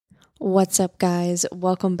What's up, guys?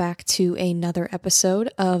 Welcome back to another episode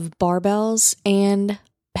of Barbells and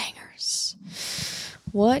Bangers.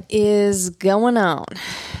 What is going on?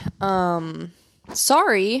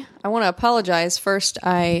 Sorry, I want to apologize. First,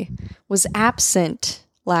 I was absent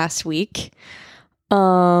last week.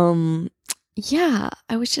 I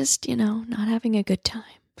was just, not having a good time.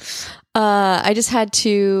 I just had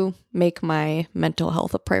to make my mental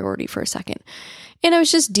health a priority for a second. And I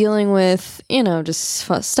was just dealing with, just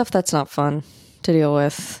stuff that's not fun to deal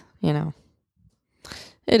with, It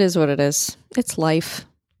is what it is. It's life.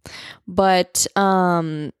 But,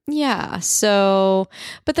 but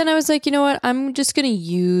then I was like, you know what? I'm just going to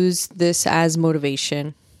use this as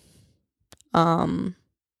motivation. I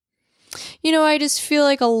just feel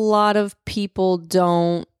like a lot of people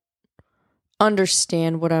don't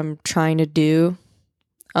understand what I'm trying to do.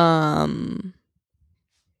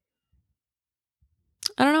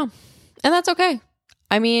 I don't know. And that's okay.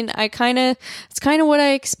 I mean, it's kind of what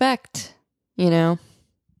I expect, It's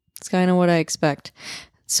kind of what I expect.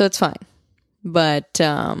 So it's fine. But,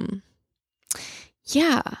 So,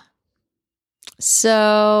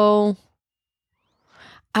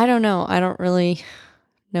 I don't know. I don't really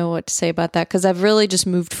know what to say about that because I've really just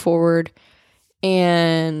moved forward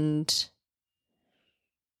and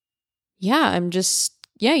I'm just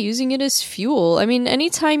using it as fuel. I mean,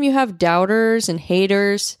 anytime you have doubters and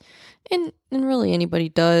haters, and really anybody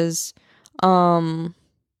does, you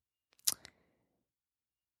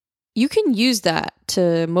can use that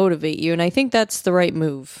to motivate you. And I think that's the right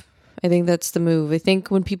move. I think that's the move. I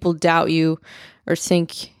think when people doubt you or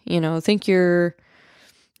think you're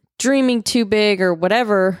dreaming too big or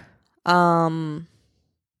whatever,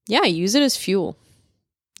 use it as fuel.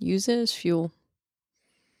 Use it as fuel.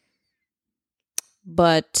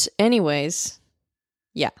 But anyways,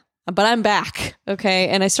 but I'm back, okay?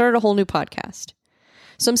 And I started a whole new podcast.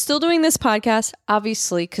 So I'm still doing this podcast,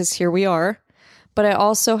 obviously, because here we are. But I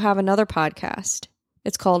also have another podcast.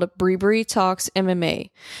 It's called Brie Talks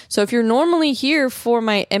MMA. So if you're normally here for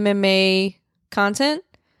my MMA content,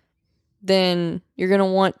 then you're going to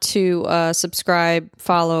want to subscribe,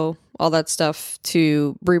 follow, all that stuff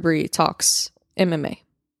to Brie Talks MMA.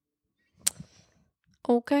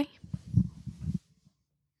 Okay.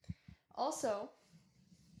 Also,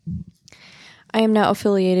 I am now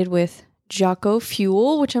affiliated with Jocko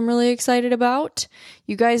Fuel, which I'm really excited about.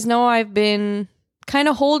 You guys know I've been kind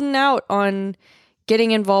of holding out on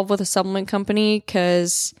getting involved with a supplement company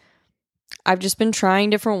because I've just been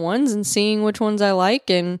trying different ones and seeing which ones I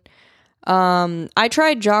like. And I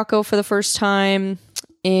tried Jocko for the first time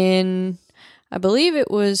in, I believe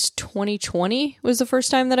it was 2020 was the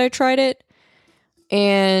first time that I tried it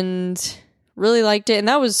and really liked it. And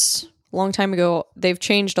that was a long time ago. They've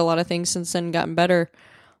changed a lot of things since then, gotten better,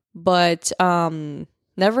 but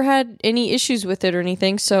never had any issues with it or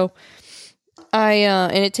anything. So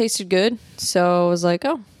and it tasted good. So I was like,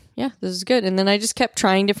 oh yeah, this is good. And then I just kept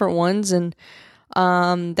trying different ones, and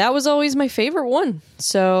that was always my favorite one.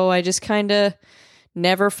 So I just kind of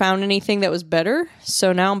never found anything that was better.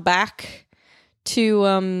 So now I'm back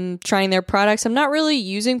to trying their products. I'm not really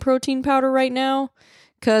using protein powder right now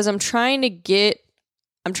because I'm trying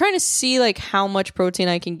to see like how much protein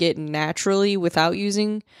I can get naturally without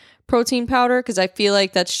using protein powder, because I feel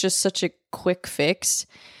like that's just such a quick fix.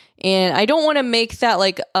 And I don't want to make that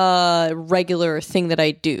like a regular thing that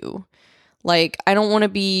I do. Like, I don't want to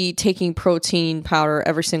be taking protein powder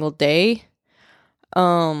every single day.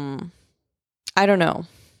 I don't know.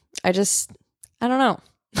 I don't know.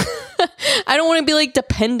 I don't want to be like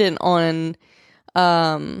dependent on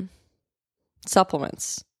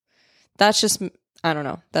supplements. I don't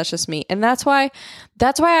know. That's just me. And that's why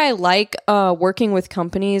I like working with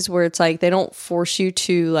companies where it's like they don't force you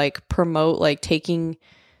to like promote like taking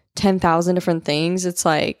 10,000 different things. It's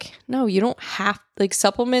like, no, you don't have, like,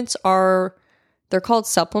 they're called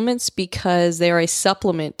supplements because they are a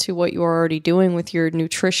supplement to what you're already doing with your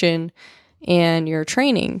nutrition and your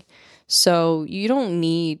training. So you don't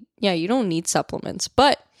need supplements.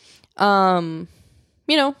 But when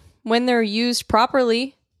they're used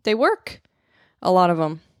properly, they work. A lot of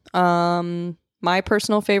them. My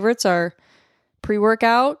personal favorites are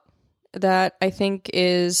pre-workout, that I think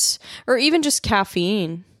is, or even just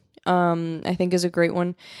caffeine, I think is a great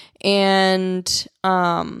one. And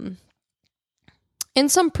some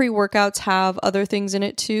pre-workouts have other things in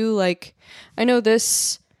it too. Like, I know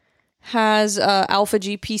this has alpha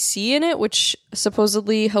GPC in it, which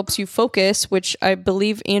supposedly helps you focus, which I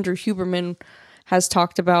believe Andrew Huberman has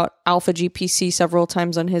talked about alpha GPC several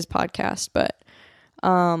times on his podcast. But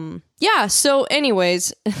Yeah, so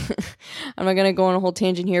anyways, I'm not gonna go on a whole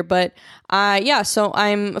tangent here, but so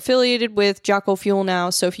I'm affiliated with Jocko Fuel now,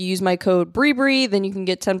 so if you use my code BREEBREE, then you can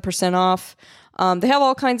get 10% off. They have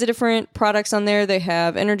all kinds of different products on there. They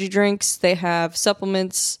have energy drinks, they have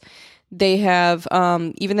supplements, they have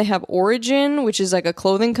they have Origin, which is like a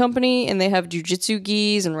clothing company, and they have jujitsu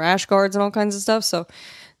gis and rash guards and all kinds of stuff, so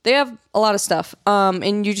they have a lot of stuff.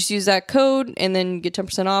 And you just use that code and then you get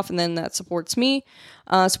 10% off, and then that supports me,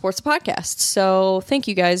 supports the podcast. So thank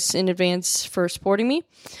you guys in advance for supporting me.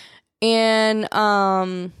 And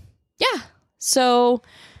so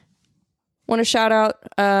want to shout out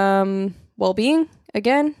Wellbeing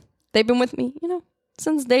again. They've been with me,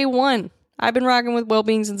 since day one. I've been rocking with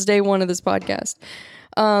Wellbeing since day one of this podcast.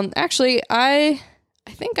 Actually, I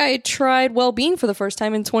think I tried Wellbeing for the first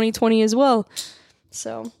time in 2020 as well.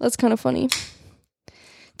 So that's kind of funny.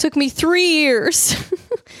 Took me 3 years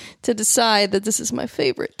to decide that this is my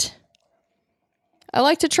favorite. I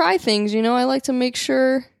like to try things, I like to make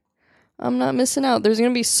sure I'm not missing out. There's going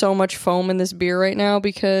to be so much foam in this beer right now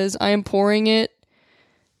because I am pouring it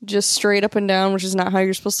just straight up and down, which is not how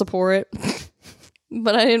you're supposed to pour it.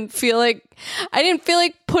 But I didn't feel like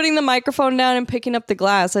putting the microphone down and picking up the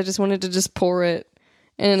glass. I just wanted to just pour it.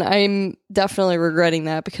 And I'm definitely regretting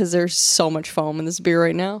that because there's so much foam in this beer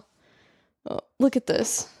right now. Oh, look at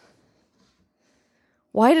this.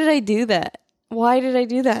 Why did I do that?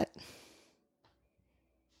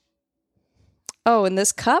 Oh, and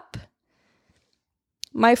this cup?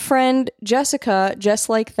 My friend Jessica, Just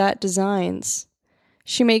Like That Designs.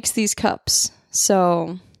 She makes these cups.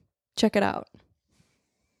 So, check it out.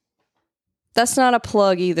 That's not a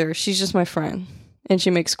plug either. She's just my friend. And she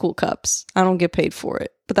makes cool cups. I don't get paid for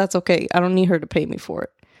it, but that's okay. I don't need her to pay me for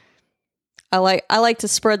it. I like to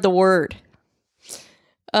spread the word.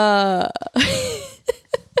 Gosh.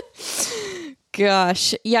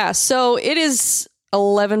 Yeah, so it is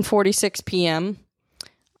 11:46 p.m.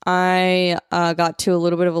 I got to a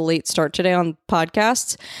little bit of a late start today on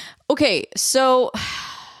podcasts. Okay, so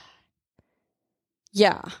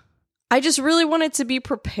yeah. I just really wanted to be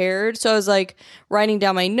prepared. So I was like writing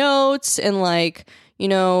down my notes and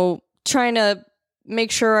trying to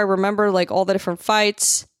make sure I remember like all the different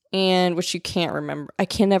fights, and which you can't remember. I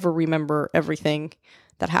can never remember everything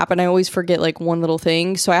that happened. I always forget like one little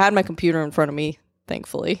thing. So I had my computer in front of me,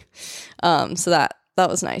 thankfully. So that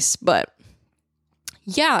was nice. But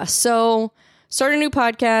yeah, so start a new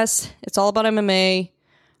podcast. It's all about MMA.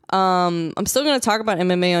 I'm still going to talk about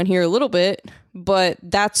MMA on here a little bit, but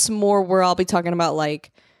that's more where I'll be talking about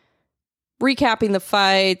like recapping the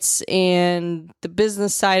fights and the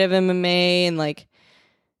business side of MMA and like,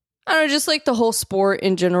 I don't know, just like the whole sport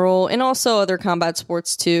in general and also other combat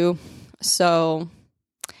sports too. So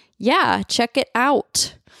yeah, check it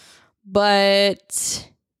out. But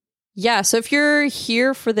yeah, so if you're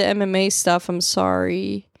here for the MMA stuff, I'm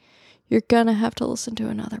sorry. You're going to have to listen to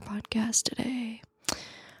another podcast today.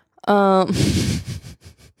 I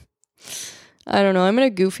don't know. I'm in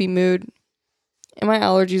a goofy mood. And my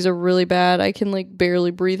allergies are really bad. I can like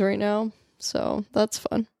barely breathe right now. So that's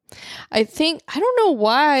fun. I don't know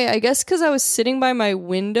why. I guess because I was sitting by my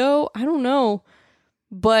window. I don't know.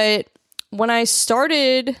 But when I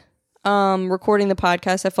started recording the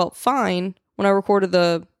podcast, I felt fine. When I recorded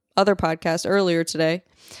the other podcast earlier today.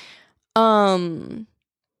 So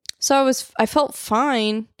I felt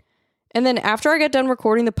fine. And then after I got done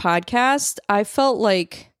recording the podcast, I felt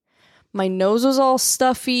like my nose was all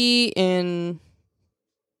stuffy and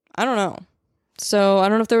I don't know. So I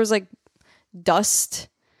don't know if there was like dust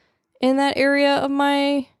in that area of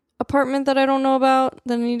my apartment that I don't know about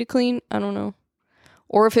that I need to clean. I don't know.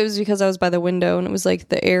 Or if it was because I was by the window and it was like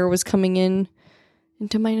the air was coming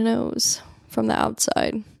into my nose from the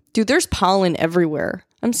outside. Dude, there's pollen everywhere.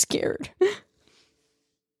 I'm scared.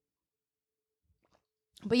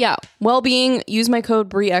 But yeah, Wellbeing, use my code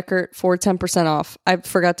BREEECKERT for 10% off. I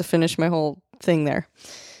forgot to finish my whole thing there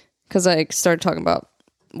because I started talking about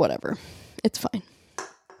whatever. It's fine.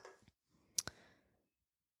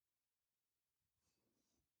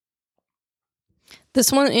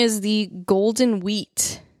 This one is the Golden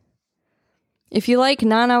Wheat. If you like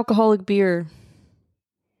non-alcoholic beer,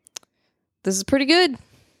 this is pretty good.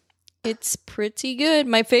 It's pretty good.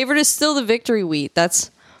 My favorite is still the Victory Wheat.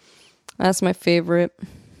 That's my favorite.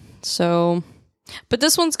 So, but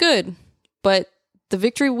this one's good. But the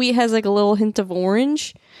Victory Wheat has like a little hint of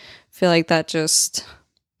orange. I feel like that just,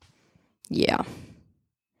 yeah.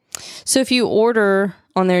 So if you order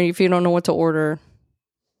on there, if you don't know what to order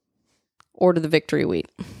the Victory Wheat.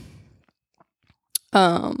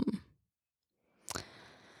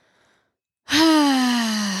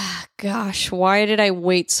 gosh, why did I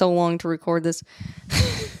wait so long to record this?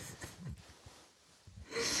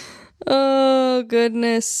 Oh,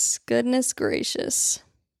 goodness gracious.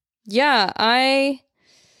 Yeah, I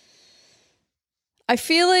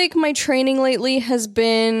feel like my training lately has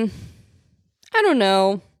been, I don't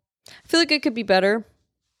know. I feel like it could be better.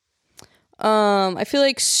 I feel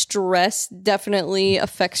like stress definitely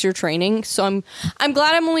affects your training. So I'm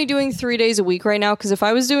glad I'm only doing 3 days a week right now. Because if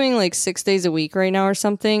I was doing like 6 days a week right now or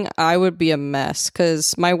something, I would be a mess.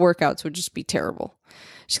 Because my workouts would just be terrible.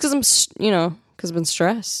 Just because I've been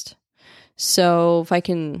stressed. So if I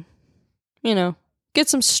can, get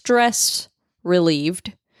some stress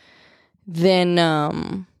relieved, then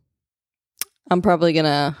I'm probably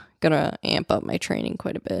gonna amp up my training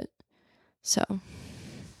quite a bit. So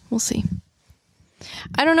we'll see.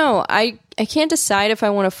 I don't know. I can't decide if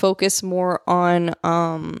I want to focus more on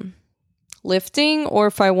lifting or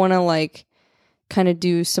if I want to like kind of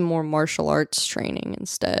do some more martial arts training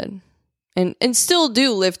instead. And still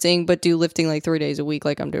do lifting, but do lifting like 3 days a week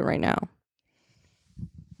like I'm doing right now.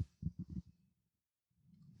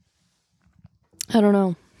 I don't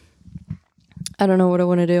know. I don't know what I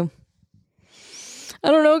want to do.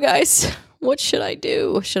 I don't know, guys. What should I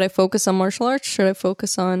do? Should I focus on martial arts? Should I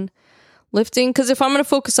focus on lifting? Because if I'm going to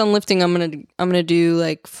focus on lifting, I'm gonna do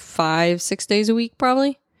like 5-6 days a week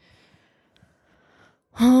probably.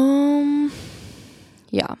 Yeah.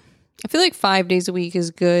 I feel like 5 days a week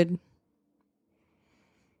is good.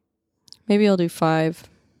 Maybe I'll do 5.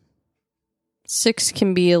 6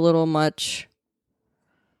 can be a little much.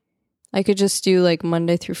 I could just do like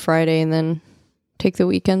Monday through Friday and then take the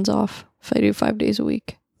weekends off if I do 5 days a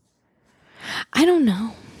week. I don't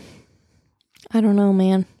know.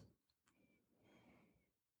 Man.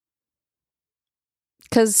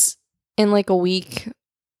 Because in like a week,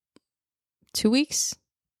 2 weeks,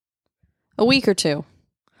 a week or two,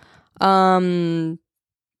 I'm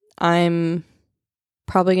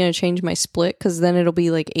probably going to change my split because then it'll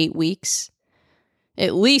be like 8 weeks,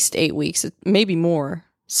 at least 8 weeks, maybe more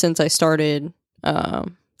since I started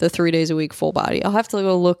the 3 days a week full body. I'll have to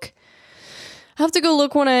go look. I have to go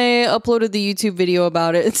look when I uploaded the YouTube video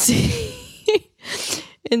about it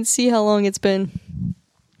and see how long it's been.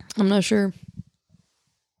 I'm not sure.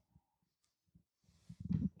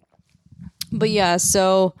 But yeah,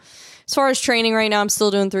 so as far as training right now, I'm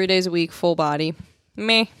still doing 3 days a week, full body.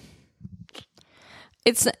 Meh.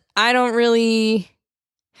 I don't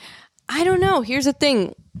know. Here's the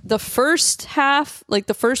thing. The first half, like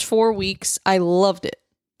the first 4 weeks, I loved it.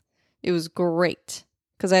 It was great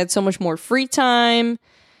because I had so much more free time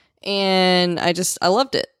and I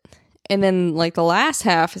loved it. And then like the last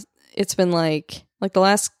half, it's been like the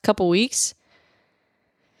last couple weeks,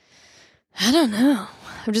 I don't know.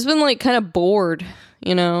 I've just been like kind of bored,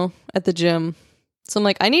 at the gym. So I'm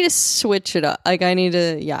like, I need to switch it up. Like I need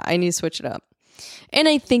to switch it up. And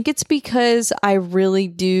I think it's because I really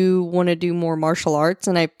do want to do more martial arts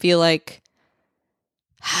and I feel like,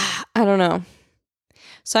 I don't know.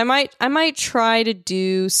 So I might try to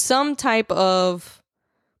do some type of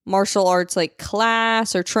martial arts like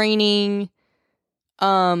class or training.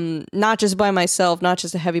 Not just by myself, not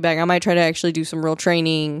just a heavy bag. I might try to actually do some real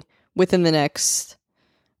training within the next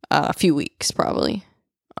few weeks, probably.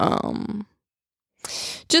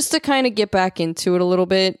 Just to kind of get back into it a little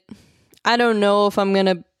bit. I don't know if I'm going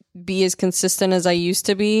to be as consistent as I used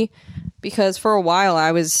to be because for a while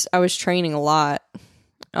I was training a lot.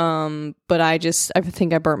 But I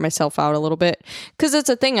think I burnt myself out a little bit because it's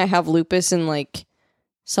a thing. I have lupus and like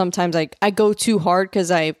sometimes I go too hard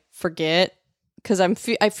because I forget because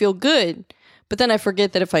I feel good, but then I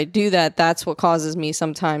forget that if I do that, that's what causes me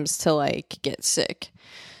sometimes to like get sick.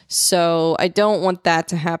 So I don't want that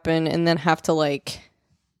to happen and then have to like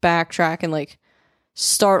backtrack and like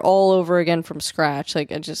start all over again from scratch.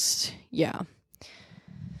 Like yeah.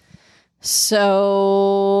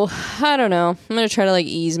 So I don't know. I'm going to try to like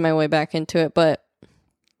ease my way back into it, but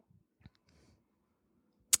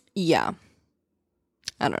yeah,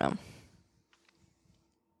 I don't know.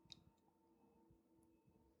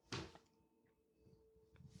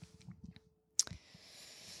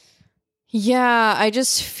 Yeah, I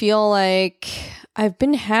just feel like I've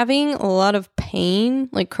been having a lot of pain,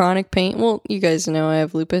 like chronic pain. Well, you guys know I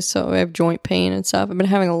have lupus, so I have joint pain and stuff. I've been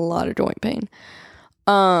having a lot of joint pain.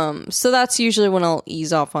 So that's usually when I'll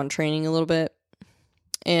ease off on training a little bit.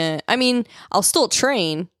 And I mean, I'll still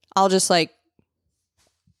train. I'll just like,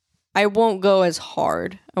 I won't go as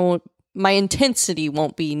hard. My intensity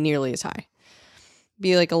won't be nearly as high.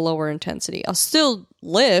 Be like a lower intensity. I'll still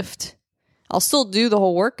lift. I'll still do the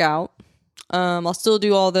whole workout. I'll still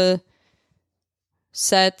do all the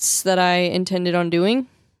sets that I intended on doing.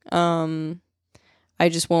 I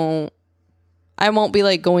just won't be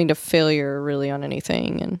like going to failure really on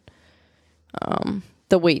anything, and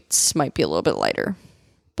the weights might be a little bit lighter,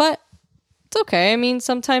 but it's okay. I mean,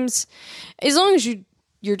 sometimes as long as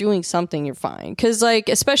you're doing something, you're fine. Because like,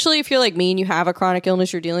 especially if you're like me and you have a chronic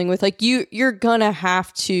illness you're dealing with, like you're gonna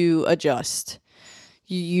have to adjust.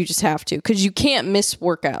 You just have to, because you can't miss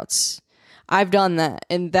workouts. I've done that,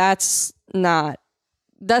 and that's not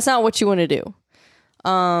what you want to do.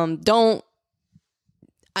 Don't,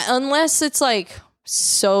 unless it's like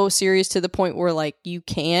so serious to the point where like you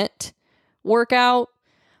can't work out,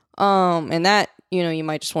 and that, you know, you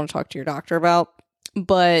might just want to talk to your doctor about.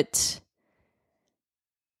 But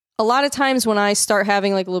a lot of times when I start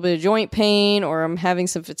having like a little bit of joint pain or I'm having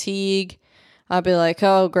some fatigue, I'll be like,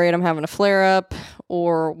 oh great, I'm having a flare up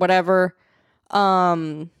or whatever.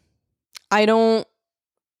 I don't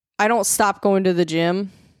stop going to the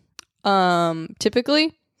gym.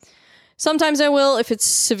 Typically, sometimes I will if it's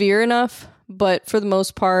severe enough, but for the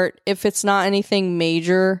most part, if it's not anything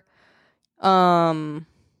major, then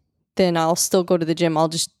I'll still go to the gym. I'll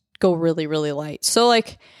just go really, really light. So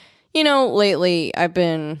like, you know, lately I've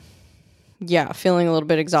been, feeling a little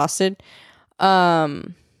bit exhausted. I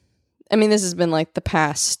mean, this has been like the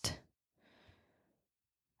past,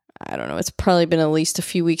 I don't know, it's probably been at least a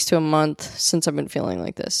few weeks to a month since I've been feeling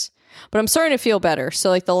like this. But I'm starting to feel better. So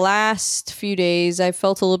like the last few days, I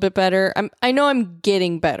felt a little bit better. I know I'm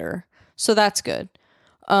getting better, so that's good.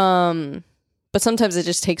 But sometimes it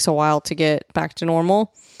just takes a while to get back to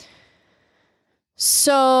normal.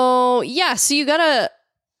 So yeah, so you've gotta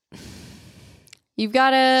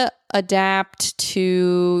adapt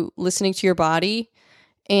to listening to your body,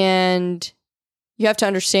 and you have to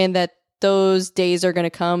understand that those days are going to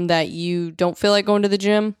come that you don't feel like going to the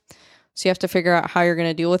gym. So you have to figure out how you're going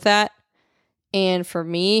to deal with that. And for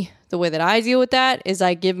me, the way that I deal with that is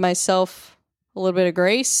I give myself a little bit of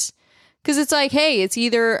grace, because it's like, hey, it's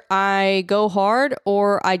either I go hard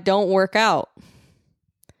or I don't work out.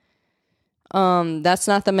 That's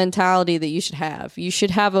not the mentality that you should have. You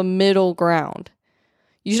should have a middle ground.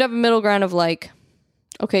 You should have a middle ground of like,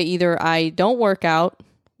 okay, either I don't work out,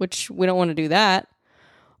 which we don't want to do that,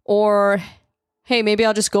 or hey, maybe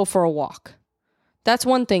I'll just go for a walk. That's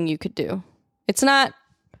one thing you could do. It's not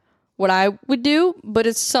what I would do, but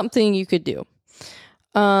it's something you could do.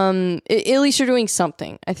 At least you're doing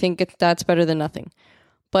something. I think that's better than nothing.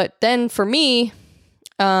 But then for me,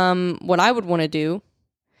 what I would want to do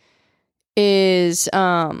is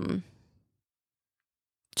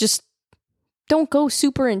just don't go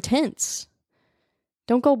super intense.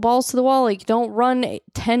 Don't go balls to the wall. Like, don't run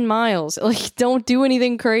 10 miles. Like, don't do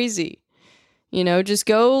anything crazy. You know, just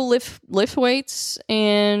go lift weights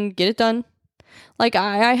and get it done. Like,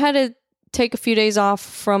 I had to take a few days off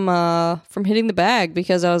from hitting the bag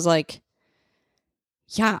because I was like,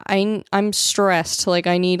 yeah, I'm stressed. Like,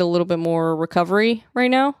 I need a little bit more recovery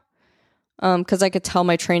right now. Because I could tell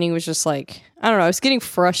my training was just like, I don't know, I was getting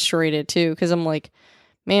frustrated too, because I'm like,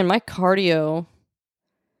 man, my cardio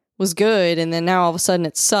was good, and then now all of a sudden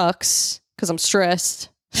it sucks because I'm stressed.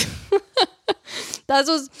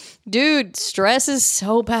 Dude, stress is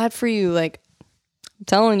so bad for you. Like, I'm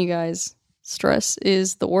telling you guys, stress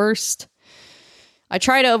is the worst. I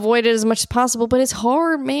try to avoid it as much as possible, but it's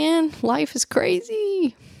hard, man. Life is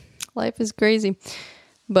crazy.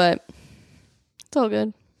 But it's all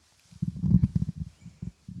good.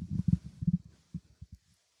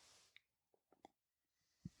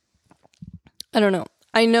 I don't know.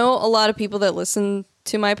 I know a lot of people that listen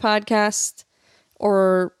to my podcast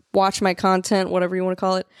or watch my content, whatever you want to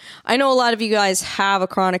call it. I know a lot of you guys have a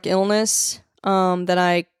chronic illness that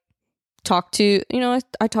I talk to. You know,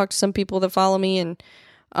 I talk to some people that follow me, and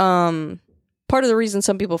part of the reason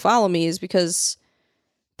some people follow me is because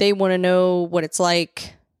they want to know what it's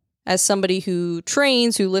like as somebody who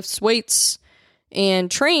trains, who lifts weights,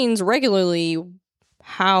 and trains regularly,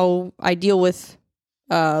 how I deal with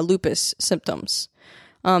lupus symptoms.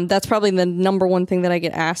 That's probably the number one thing that I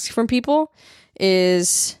get asked from people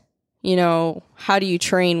is, you know, how do you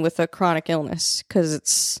train with a chronic illness?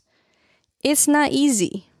 Because it's not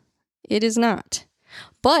easy. It is not.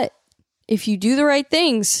 But if you do the right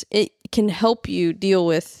things, it can help you deal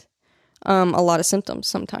with a lot of symptoms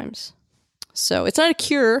sometimes. So it's not a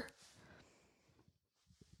cure,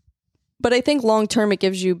 but I think long term it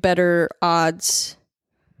gives you better odds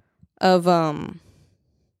of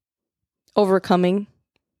overcoming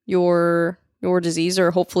your disease,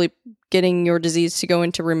 or hopefully getting your disease to go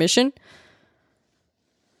into remission.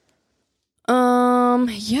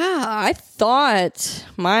 Yeah, I thought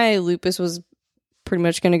my lupus was pretty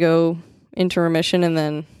much going to go into remission, and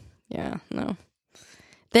then, yeah, no.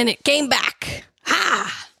 Then it came back.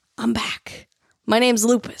 I'm back. My name's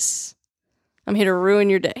Lupus. I'm here to ruin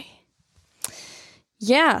your day.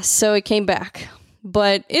 Yeah, so it came back.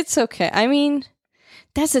 But it's okay. I mean,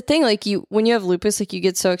 that's the thing. Like, when you have lupus, like, you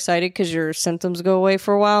get so excited because your symptoms go away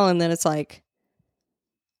for a while, and then it's like,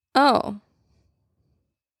 oh,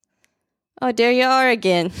 there you are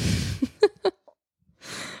again.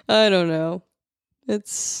 I don't know.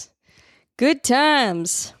 It's good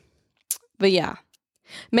times. But yeah,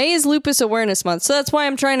 May is Lupus Awareness Month, so that's why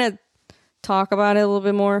I'm trying to talk about it a little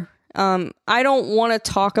bit more. I don't want to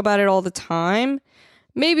talk about it all the time.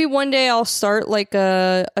 Maybe one day I'll start like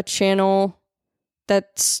a channel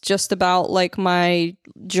that's just about like my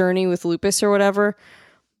journey with lupus or whatever.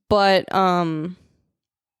 But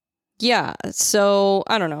yeah, so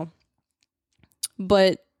I don't know.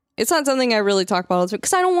 But it's not something I really talk about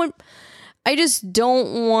because I just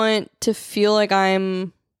don't want to feel like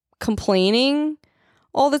I'm complaining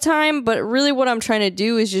all the time. But really what I'm trying to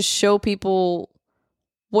do is just show people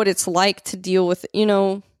what it's like to deal with,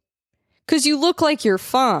 because you look like you're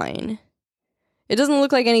fine. It doesn't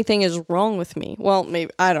look like anything is wrong with me. Well,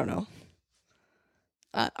 maybe, I don't know.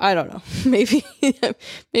 I don't know. Maybe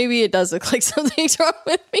it does look like something's wrong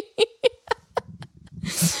with me.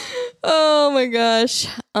 Oh my gosh.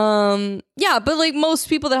 Yeah, but like most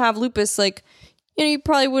people that have lupus, like, you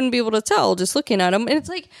probably wouldn't be able to tell just looking at them. And it's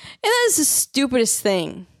like, and that is the stupidest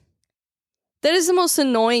thing. That is the most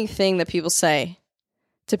annoying thing that people say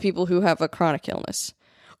to people who have a chronic illness.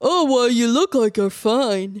 Oh, well, you look like you're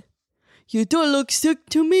fine. You don't look sick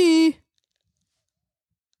to me.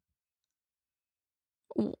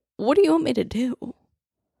 What do you want me to do?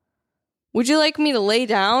 Would you like me to lay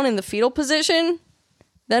down in the fetal position?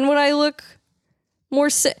 Then would I look more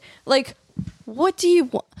sick? Like, what do you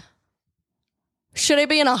want? Should I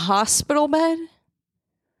be in a hospital bed?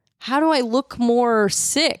 How do I look more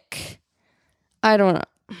sick? I don't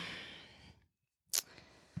know.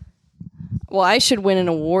 Well, I should win an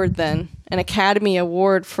award then. An Academy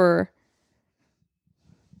Award for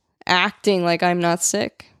acting like I'm not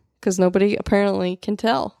sick. Because nobody apparently can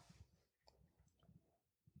tell.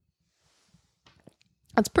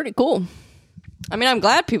 That's pretty cool. I mean, I'm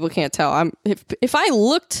glad people can't tell. If I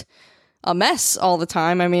looked a mess all the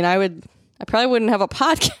time, I mean, I probably wouldn't have a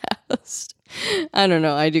podcast. I don't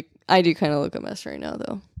know. I do kind of look a mess right now,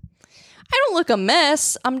 though. I don't look a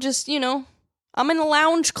mess. I'm just, I'm in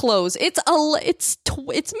lounge clothes. It's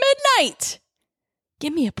midnight.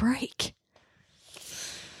 Give me a break.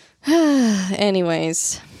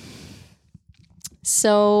 Anyways.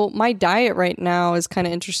 So my diet right now is kind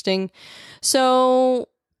of interesting. So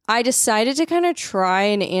I decided to kind of try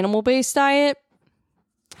an animal-based diet.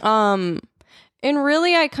 And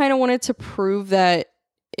really I kind of wanted to prove that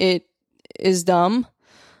it is dumb.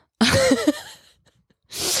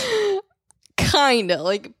 Kind of.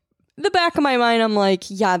 Like, the back of my mind, I'm like,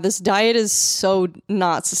 yeah, this diet is so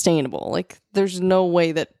not sustainable. Like, there's no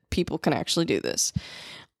way that people can actually do this.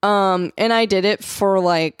 And I did it for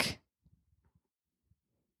like,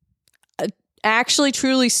 actually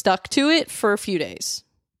truly stuck to it for a few days,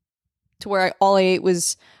 to where all I ate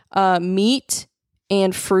was meat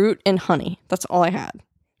and fruit and honey. That's all I had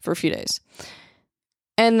for a few days.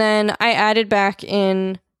 And then I added back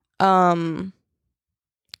in collard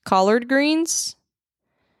greens.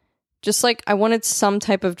 Just like, I wanted some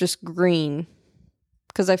type of just green,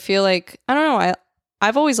 because I feel like, I don't know,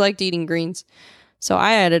 I've always liked eating greens, so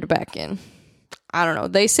I added it back in. I don't know,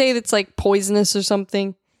 they say it's like poisonous or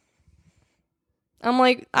something. I'm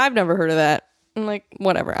like, I've never heard of that. I'm like,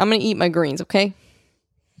 whatever, I'm gonna eat my greens, okay?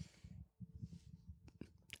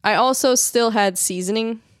 I also still had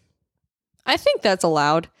seasoning. I think that's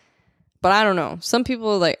allowed, but I don't know. Some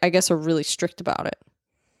people, like, I guess, are really strict about it.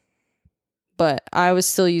 But I was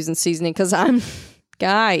still using seasoning because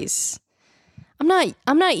guys, I'm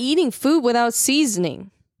not eating food without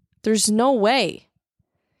seasoning. There's no way.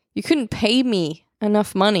 You couldn't pay me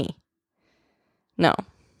enough money. No,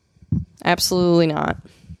 absolutely not.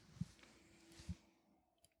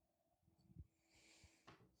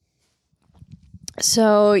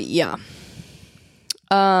 So yeah.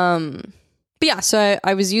 But yeah, so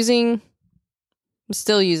I'm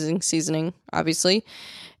still using seasoning, obviously.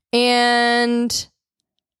 And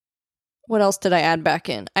what else did I add back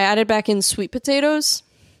in? I added back in sweet potatoes.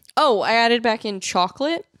 Oh, I added back in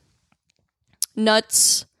chocolate,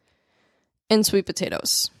 nuts, and sweet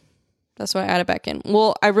potatoes. That's what I added back in.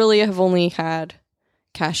 Well, I really have only had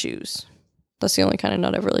cashews. That's the only kind of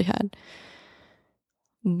nut I've really had.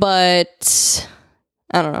 But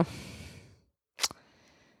I don't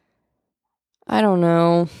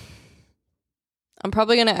know. I'm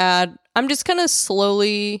probably going to add I'm just kind of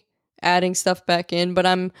slowly adding stuff back in, but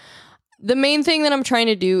the main thing that I'm trying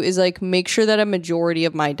to do is like make sure that a majority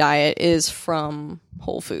of my diet is from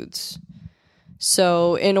whole foods.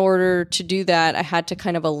 So in order to do that, I had to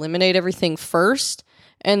kind of eliminate everything first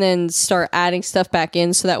and then start adding stuff back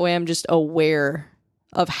in, so that way I'm just aware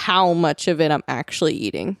of how much of it I'm actually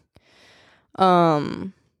eating.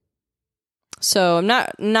 So I'm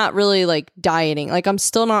not really like dieting. Like I'm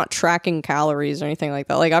still not tracking calories or anything like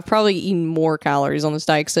that. Like I've probably eaten more calories on this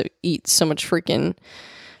diet because I eat so much freaking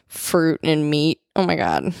fruit and meat. Oh my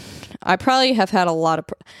God. I probably have had a lot of...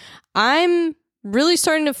 I'm really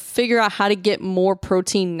starting to figure out how to get more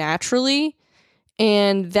protein naturally.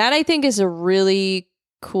 And that I think is a really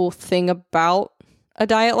cool thing about a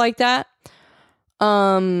diet like that.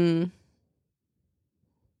 I don't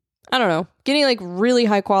know. Getting like really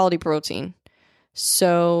high quality protein.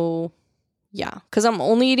 So yeah, because I'm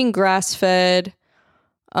only eating grass fed.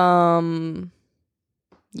 Yeah.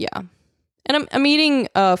 And I'm eating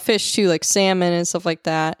fish too, like salmon and stuff like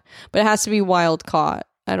that. But it has to be wild caught.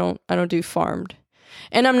 I don't do farmed.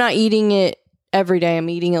 And I'm not eating it every day. I'm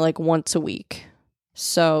eating it like once a week.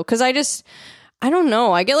 So, because I don't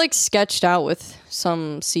know. I get like sketched out with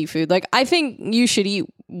some seafood. Like I think you should eat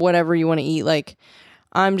whatever you want to eat. Like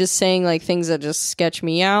I'm just saying like things that just sketch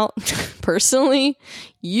me out personally.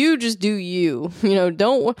 You just do you. You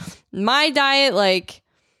know, my diet, like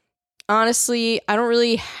honestly, I don't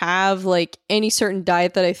really have like any certain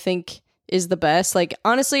diet that I think is the best. Like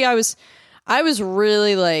honestly, I was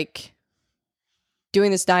really like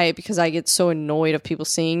doing this diet because I get so annoyed of people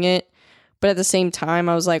seeing it. But at the same time,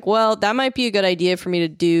 I was like, well, that might be a good idea for me to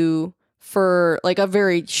do for like a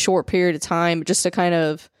very short period of time, just to kind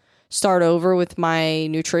of start over with my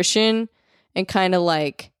nutrition and kind of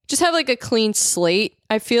like just have like a clean slate.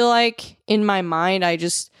 I feel like in my mind, I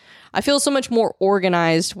feel so much more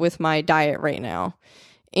organized with my diet right now.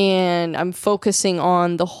 And I'm focusing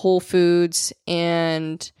on the whole foods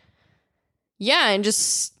and yeah, and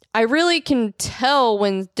just I really can tell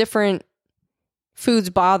when different foods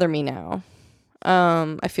bother me now.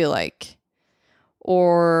 I feel like,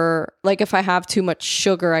 or like if I have too much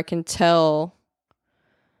sugar, I can tell.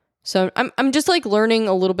 So I'm just like learning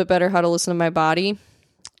a little bit better how to listen to my body,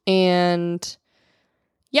 and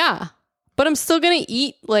yeah, but I'm still gonna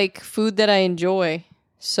eat like food that I enjoy.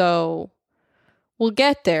 So we'll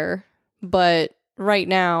get there, but right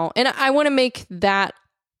now, and I want to make that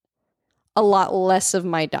a lot less of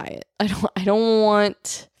my diet. I don't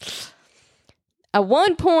want. At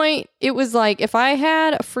one point, it was like, if I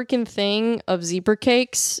had a freaking thing of zebra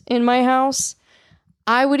cakes in my house,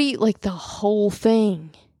 I would eat like the whole thing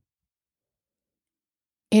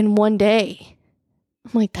in one day.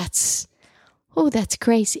 I'm like, that's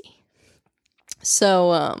crazy.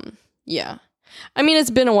 So, yeah. I mean,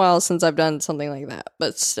 it's been a while since I've done something like that,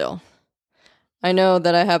 but still, I know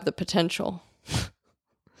that I have the potential.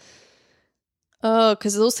 Oh,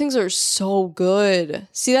 because those things are so good.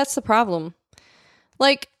 See, that's the problem.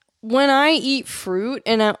 Like, when I eat fruit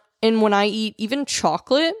and when I eat even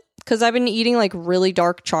chocolate, because I've been eating, like, really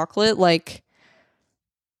dark chocolate, like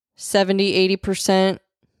 70, 80%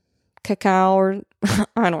 cacao, or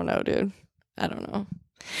I don't know, dude. I don't know.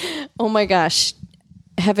 Oh, my gosh.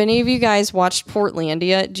 Have any of you guys watched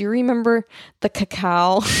Portlandia? Do you remember the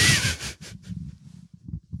cacao?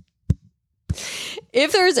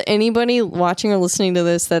 If there's anybody watching or listening to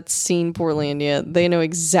this that's seen Portlandia, they know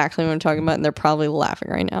exactly what I'm talking about, and they're probably laughing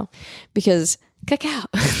right now because cacao.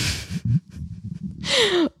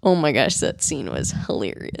 Oh my gosh, that scene was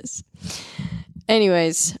hilarious.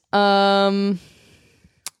 Anyways, yeah.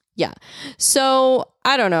 So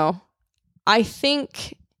I don't know. I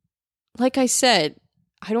think, like I said,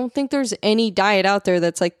 I don't think there's any diet out there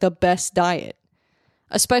that's like the best diet,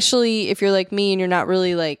 especially if you're like me and you're not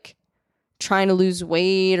really like trying to lose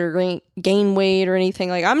weight or gain weight or anything.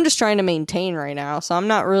 Like I'm just trying to maintain right now, so I'm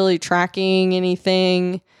not really tracking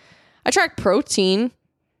anything. I track protein,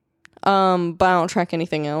 but I don't track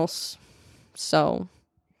anything else. So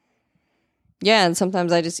yeah, and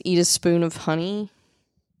sometimes I just eat a spoon of honey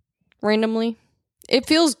randomly. It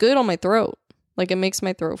feels good on my throat. Like it makes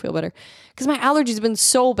my throat feel better because my allergies have been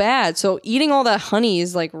so bad. So eating all that honey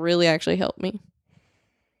is like really actually helped me.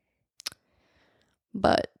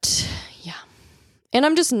 But yeah. And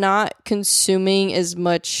I'm just not consuming as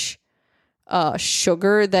much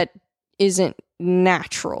sugar that isn't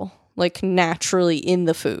natural, like naturally in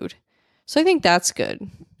the food. So I think that's good.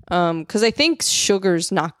 Because I think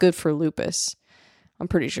sugar's not good for lupus. I'm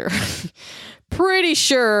pretty sure.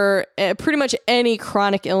 Pretty much any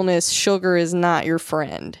chronic illness, sugar is not your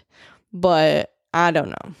friend. But I don't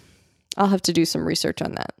know. I'll have to do some research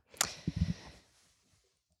on that.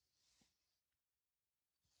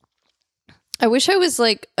 I wish I was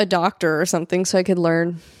like a doctor or something so I could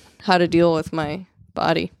learn how to deal with my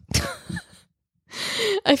body.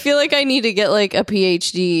 I feel like I need to get like a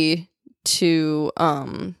PhD to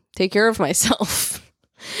take care of myself.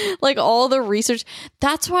 Like all the research.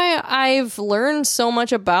 That's why I've learned so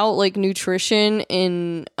much about like nutrition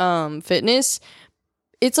and fitness.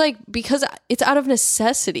 It's like because it's out of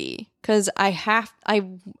necessity, because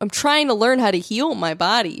I'm trying to learn how to heal my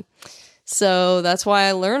body. So that's why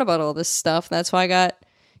I learn about all this stuff. That's why I got,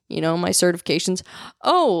 my certifications.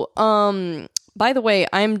 Oh, by the way,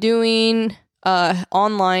 I'm doing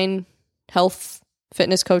online health,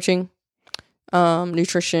 fitness coaching,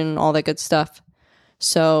 nutrition, all that good stuff.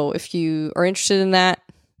 So if you are interested in that,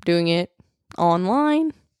 doing it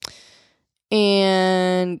online.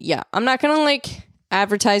 And yeah, I'm not going to like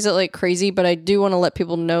advertise it like crazy, but I do want to let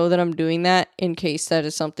people know that I'm doing that in case that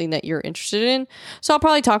is something that you're interested in. So I'll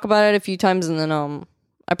probably talk about it a few times, and then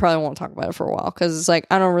I probably won't talk about it for a while, because it's like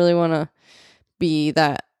I don't really want to be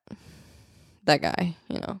that guy,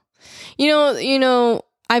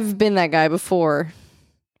 I've been that guy before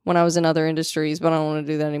when I was in other industries, but I don't want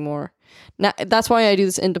to do that anymore. Now, that's why I do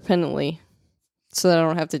this independently, so that I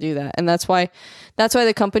don't have to do that. And that's why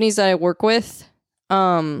the companies that I work with,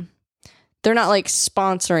 they're not like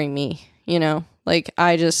sponsoring me, like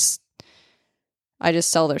I just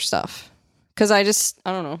sell their stuff. Cause I don't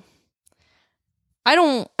know. I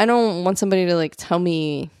don't want somebody to like tell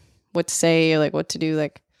me what to say or like what to do.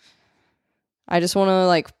 Like I just want to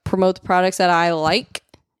like promote the products that I like,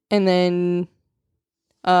 and then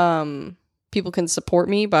people can support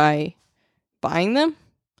me by buying them.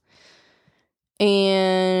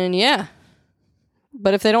 And yeah.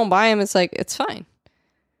 But if they don't buy them, it's like, it's fine.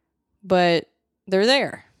 But they're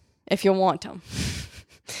there if you want them.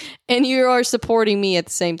 And you are supporting me at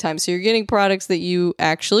the same time. So you're getting products that you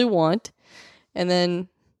actually want. And then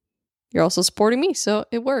you're also supporting me. So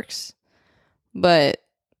it works. But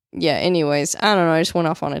yeah, anyways, I don't know. I just went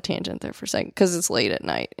off on a tangent there for a second because it's late at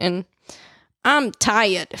night. And I'm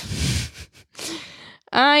tired.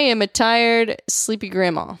 I am a tired, sleepy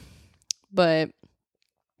grandma. But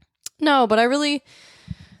no, but I really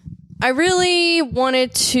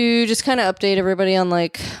wanted to just kind of update everybody on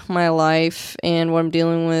like my life and what I'm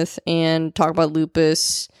dealing with, and talk about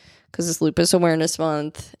lupus because it's Lupus Awareness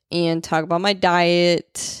Month, and talk about my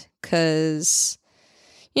diet because,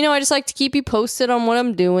 I just like to keep you posted on what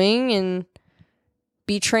I'm doing and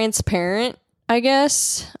be transparent, I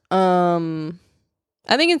guess.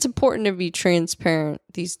 I think it's important to be transparent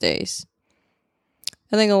these days.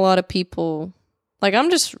 I think a lot of people, like, I'm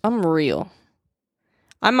real.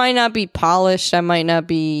 I might not be polished. I might not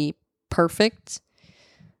be perfect.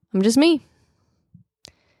 I'm just me.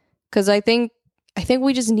 Because I think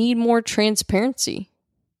we just need more transparency.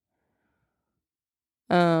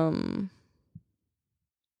 Because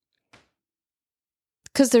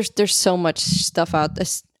there's so much stuff out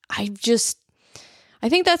this. I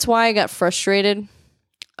think that's why I got frustrated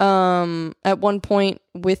at one point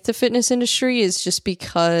with the fitness industry, is just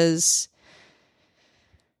because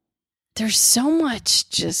there's so much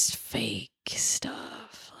just fake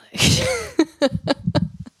stuff. Like,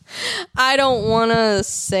 I don't want to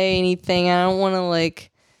say anything. I don't want to,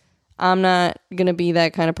 like, I'm not going to be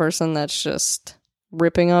that kind of person that's just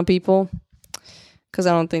ripping on people, because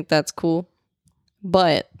I don't think that's cool.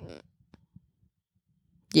 But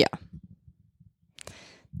yeah,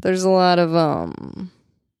 there's a lot of,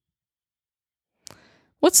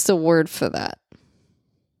 what's the word for that?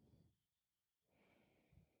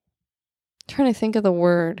 Trying to think of the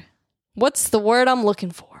word. What's the word I'm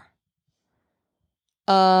looking for?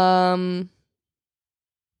 What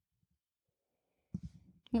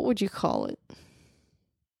would you call it?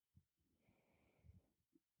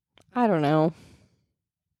 I don't know.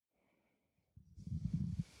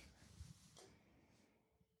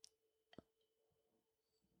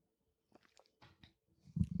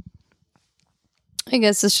 I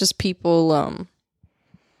guess it's just people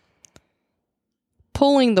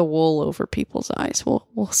pulling the wool over people's eyes.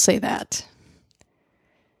 We'll say that.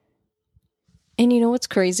 And you know what's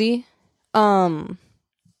crazy? Okay,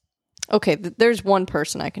 there's one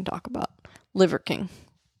person I can talk about. Liver King.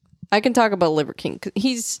 I can talk about Liver King.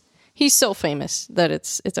 He's so famous that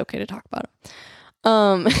it's okay to talk about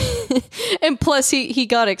him. And plus he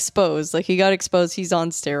got exposed. Like, he got exposed. He's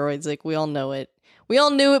on steroids. Like, we all know it. We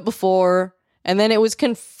all knew it before. And then it was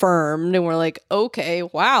confirmed, and we're like, okay,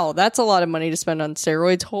 wow, that's a lot of money to spend on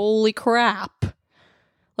steroids. Holy crap.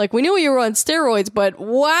 Like, we knew you were on steroids, but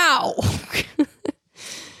wow.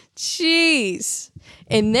 Jeez.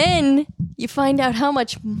 And then you find out how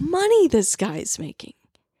much money this guy's making.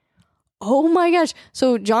 Oh my gosh.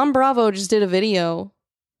 So John Bravo just did a video.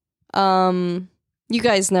 You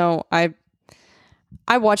guys know I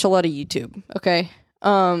watch a lot of YouTube, okay?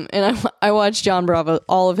 And I watch John Bravo,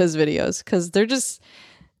 all of his videos, because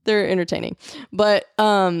they're entertaining. But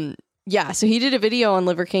yeah, so he did a video on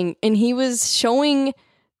Liver King, and he was showing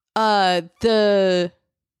the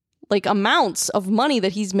like amounts of money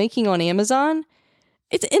that he's making on Amazon.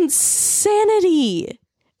 It's insanity.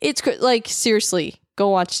 It's like, seriously, go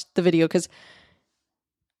watch the video, because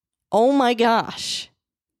oh my gosh,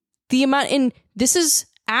 the amount. And this is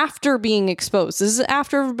after being exposed. This is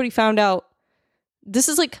after everybody found out. This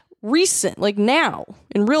is like recent, like now,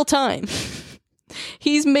 in real time.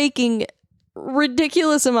 He's making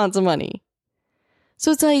ridiculous amounts of money.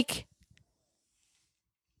 So it's like,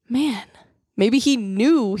 man, maybe he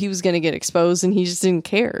knew he was going to get exposed and he just didn't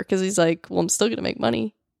care, because he's like, well, I'm still going to make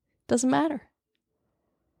money. Doesn't matter.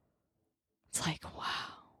 It's like, wow.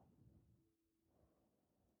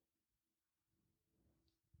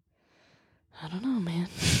 I don't know, man.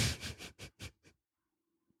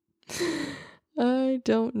 I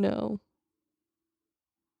don't know.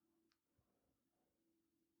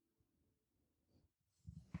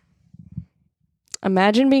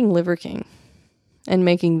 Imagine being Liver King and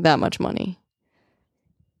making that much money.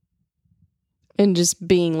 And just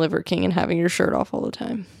being Liver King and having your shirt off all the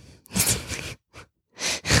time.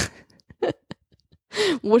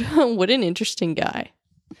 What an interesting guy.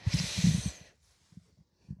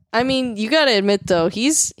 I mean, you gotta admit though,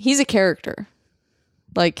 he's a character.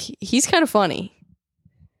 Like, he's kind of funny.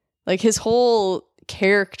 Like, his whole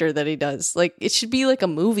character that he does, like, it should be like a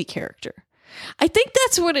movie character. I think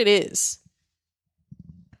that's what it is.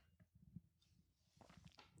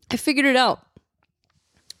 I figured it out.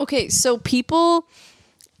 Okay, so people,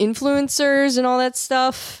 influencers and all that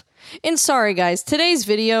stuff. And sorry guys, today's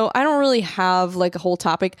video, I don't really have like a whole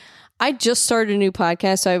topic. I just started a new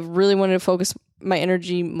podcast, so I really wanted to focus my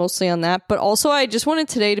energy mostly on that. But also I just wanted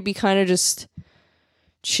today to be kind of just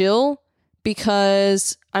chill,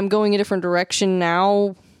 because I'm going a different direction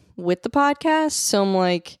now with the podcast. So I'm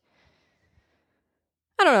like,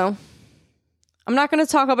 I don't know. I'm not going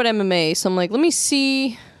to talk about MMA. So I'm like, let me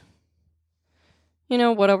see, you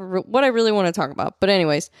know, what I really want to talk about. But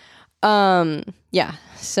anyways, yeah.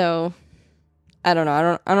 So I don't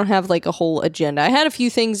know. I don't have like a whole agenda. I had a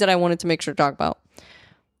few things that I wanted to make sure to talk about,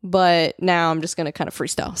 but now I'm just going to kind of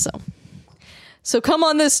freestyle. So come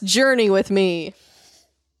on this journey with me.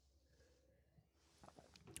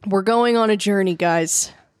 We're going on a journey,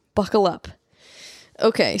 guys. Buckle up.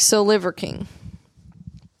 Okay, so Liver King.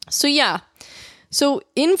 So yeah. So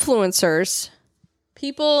influencers,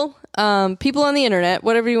 people on the internet,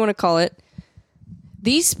 whatever you want to call it,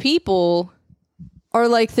 these people are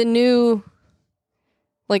like the new,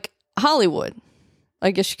 like, Hollywood, I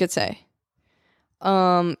guess you could say.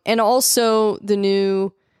 And also the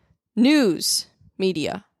new news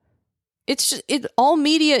media. It's just, all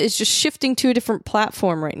media is just shifting to a different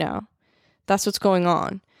platform right now. That's what's going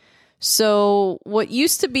on. So what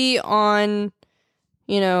used to be on,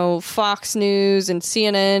 you know, Fox News and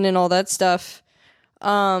CNN and all that stuff,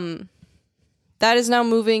 that is now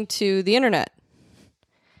moving to the internet.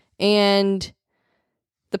 And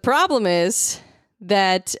the problem is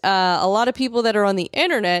that a lot of people that are on the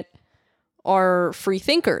internet are free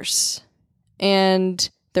thinkers and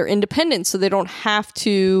they're independent, so they don't have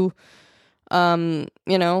to, you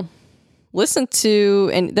know, listen to,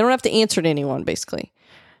 and they don't have to answer to anyone, basically.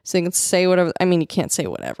 So they can say whatever. I mean, you can't say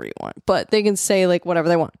whatever you want, but they can say like whatever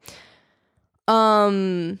they want.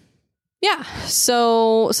 Yeah.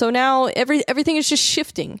 So now everything is just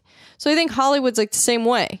shifting. So I think Hollywood's like the same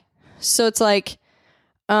way. So it's like,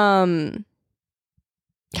 Hollywood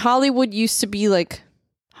used to be like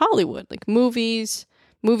Hollywood, like movies,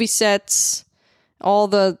 movie sets, all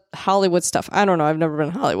the Hollywood stuff. I don't know. I've never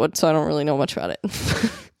been to Hollywood, so I don't really know much about it.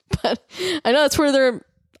 But I know that's where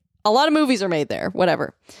a lot of movies are made there,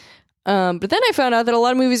 whatever. But then I found out that a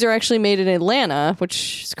lot of movies are actually made in Atlanta,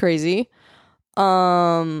 which is crazy.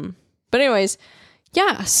 But anyways,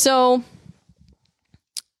 yeah, so,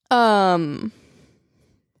 gosh,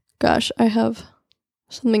 I have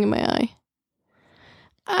something in my eye.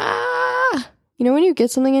 You know when you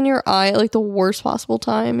get something in your eye at like the worst possible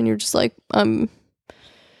time and you're just like, I'm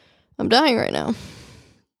dying right now.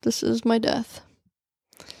 This is my death.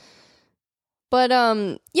 But,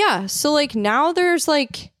 yeah, so like now there's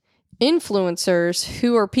like influencers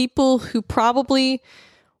who are people who probably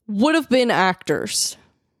would have been actors.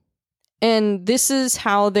 And this is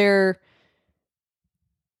their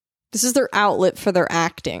outlet for their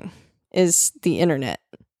acting, is the internet.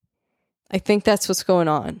 I think that's what's going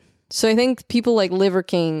on. So I think people like Liver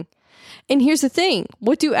King. And here's the thing.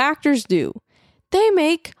 What do actors do? They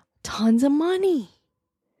make tons of money.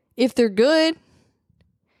 If they're good.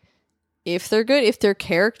 If their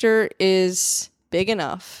character is big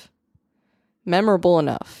enough. Memorable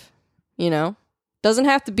enough. You know? Doesn't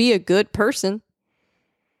have to be a good person.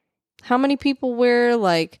 How many people wear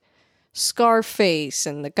like Scarface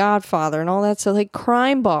and The Godfather and all that stuff, like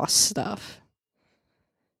crime boss stuff?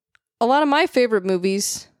 A lot of my favorite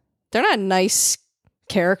movies, they're not nice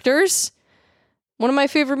characters. One of my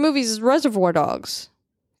favorite movies is Reservoir Dogs.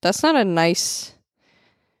 That's not a nice,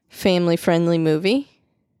 family-friendly movie.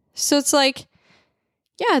 So it's like,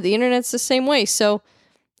 yeah, the internet's the same way. So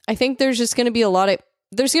I think there's just going to be a lot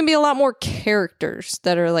more characters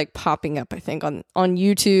that are like popping up, I think, on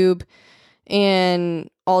YouTube and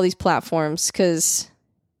all these platforms. Because,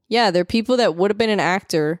 yeah, there are people that would have been an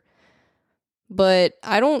actor, but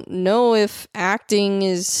I don't know if acting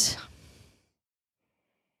is...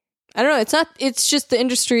 I don't know. It's just the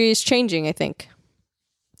industry is changing, I think.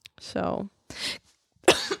 So,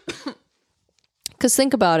 because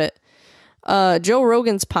think about it. Joe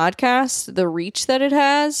Rogan's podcast, the reach that it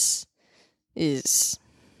has is...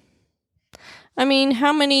 I mean,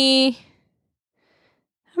 how many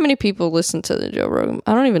people listen to the Joe Rogan?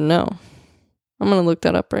 I don't even know. I'm going to look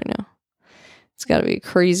that up right now. It's got to be a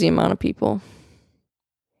crazy amount of people.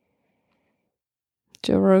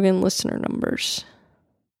 Joe Rogan listener numbers.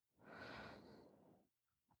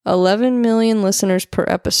 11 million listeners per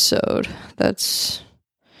episode. That's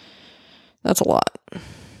a lot.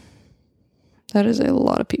 That is a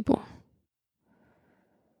lot of people.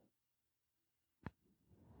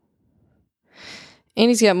 And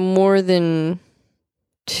he's got more than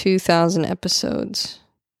 2,000 episodes.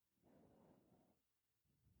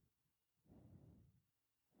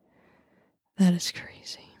 That is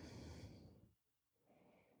crazy.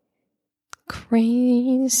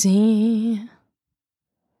 Crazy.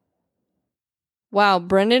 Wow,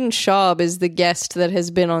 Brendan Schaub is the guest that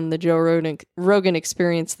has been on the Joe Rogan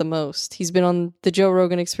Experience the most. He's been on the Joe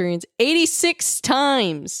Rogan Experience 86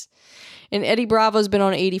 times. And Eddie Bravo's been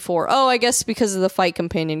on 84. Oh, I guess because of the Fight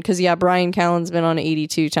Companion. Because, yeah, Brian Callen's been on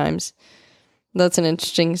 82 times. That's an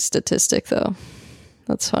interesting statistic, though.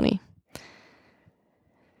 That's funny.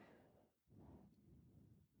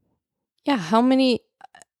 Yeah, how many...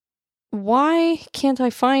 Why can't I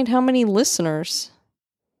find how many listeners?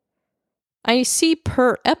 I see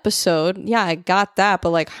per episode. Yeah, I got that, but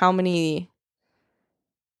like how many?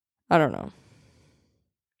 I don't know.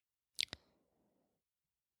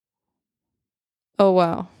 Oh,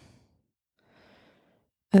 wow.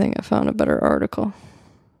 I think I found a better article.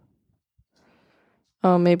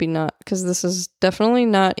 Oh, maybe not, because this is definitely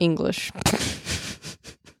not English.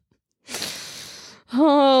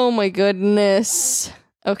 Oh my goodness.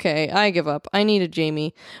 Okay, I give up. I need a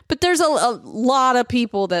Jamie. But there's a lot of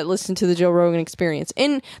people that listen to the Joe Rogan Experience.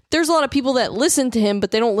 And there's a lot of people that listen to him,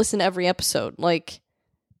 but they don't listen to every episode. Like,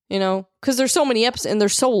 you know, because there's so many episodes and they're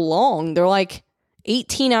so long. They're like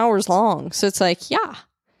 18 hours long. So it's like, yeah,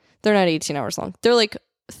 they're not 18 hours long. They're like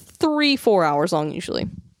 3-4 hours long usually,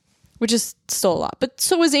 which is still a lot. But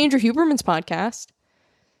so is Andrew Huberman's podcast.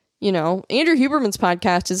 You know, Andrew Huberman's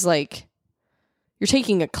podcast is like, you're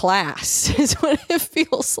taking a class is what it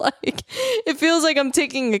feels like. It feels like I'm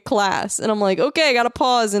taking a class and I'm like, okay, I got to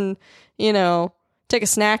pause and, you know, take a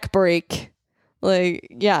snack break. Like,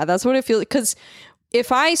 yeah, that's what it feels like. Because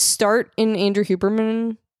if I start an Andrew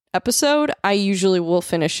Huberman episode, I usually will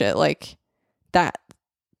finish it like that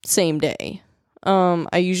same day.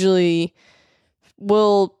 I usually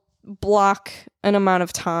will block an amount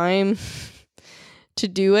of time to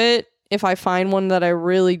do it. If I find one that I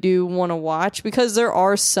really do want to watch, because there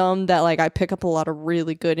are some that like I pick up a lot of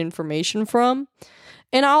really good information from,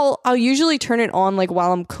 and I'll usually turn it on like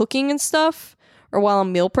while I'm cooking and stuff, or while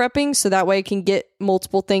I'm meal prepping, so that way I can get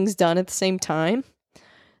multiple things done at the same time.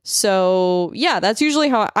 So yeah, that's usually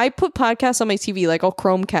how I put podcasts on my TV. Like I'll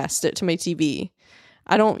Chromecast it to my TV.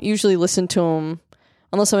 I don't usually listen to them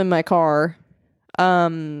unless I'm in my car.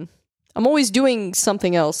 I'm always doing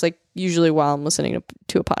something else, like usually while I'm listening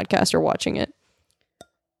to a podcast or watching it.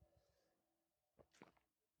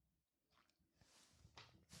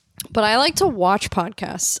 But I like to watch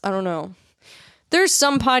podcasts. I don't know. There's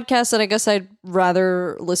some podcasts that I guess I'd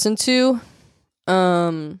rather listen to. I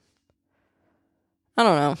don't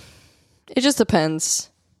know. It just depends.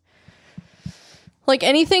 Like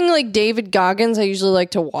anything like David Goggins, I usually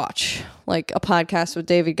like to watch. Like a podcast with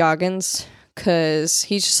David Goggins. Because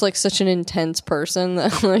he's just like such an intense person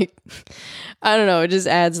that like, I don't know, it just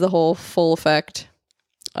adds the whole full effect.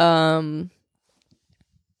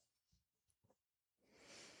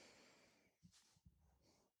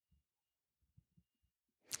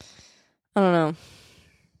 I don't know.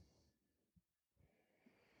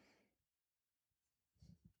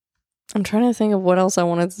 I'm trying to think of what else I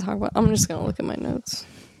wanted to talk about. I'm just going to look at my notes.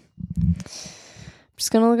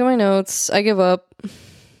 I give up.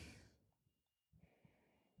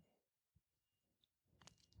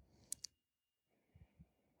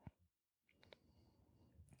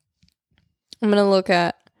 I'm going to look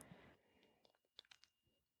at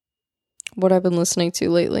what I've been listening to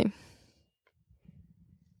lately.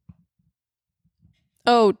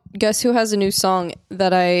 Oh, guess who has a new song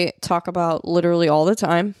that I talk about literally all the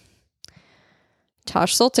time?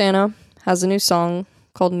 Tosh Sultana has a new song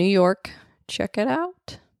called New York. Check it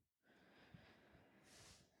out.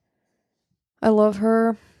 I love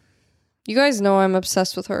her. You guys know I'm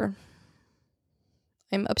obsessed with her.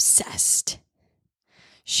 I'm obsessed.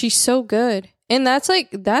 She's so good. And that's like,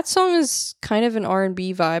 that song is kind of an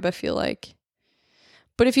R&B vibe, I feel like.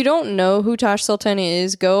 But if you don't know who Tosh Sultana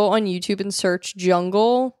is, go on YouTube and search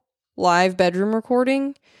Jungle live bedroom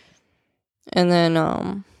recording. And then,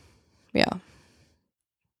 yeah.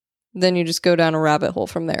 Then you just go down a rabbit hole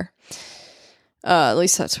from there. At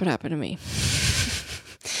least that's what happened to me.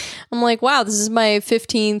 I'm like, wow, this is my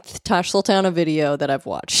 15th Tosh Sultana video that I've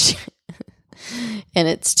watched. And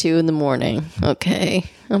it's 2 a.m. Okay,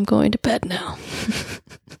 I'm going to bed now.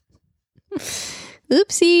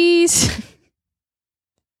 Oopsies.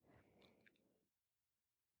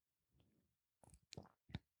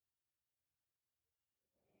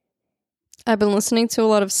 I've been listening to a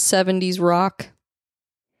lot of 70s rock.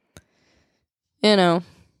 You know,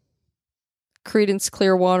 Creedence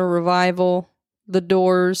Clearwater Revival, The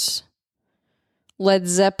Doors, Led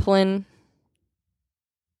Zeppelin.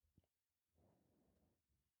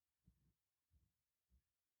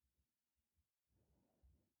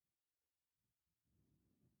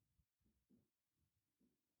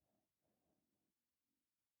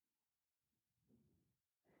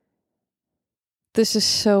 This is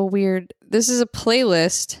so weird. This is a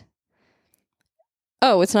playlist.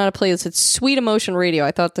 Oh, it's not a playlist. It's Sweet Emotion Radio.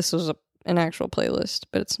 I thought this was an actual playlist,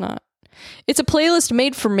 but it's not. It's a playlist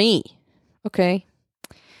made for me. Okay.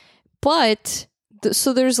 But,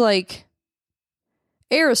 so there's like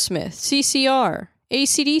Aerosmith, CCR,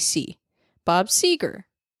 AC/DC, Bob Seger,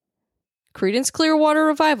 Creedence Clearwater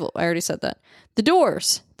Revival. I already said that. The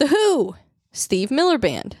Doors, The Who, Steve Miller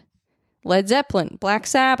Band, Led Zeppelin, Black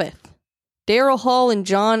Sabbath, Daryl Hall and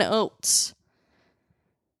John Oates,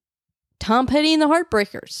 Tom Petty and the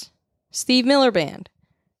Heartbreakers, Steve Miller Band,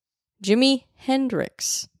 Jimi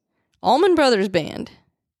Hendrix, Allman Brothers Band.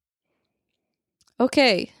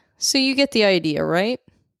 Okay, so you get the idea, right?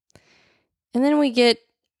 And then we get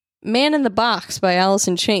Man in the Box by Alice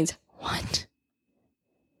in Chains. What?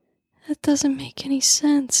 That doesn't make any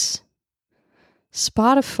sense.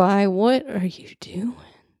 Spotify, what are you doing?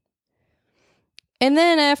 And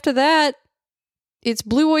then after that, it's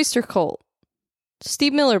Blue Oyster Cult,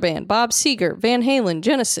 Steve Miller Band, Bob Seger, Van Halen,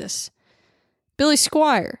 Genesis, Billy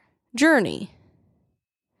Squier, Journey.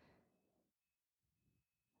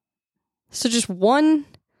 So just one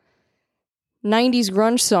 90s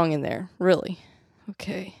grunge song in there, really.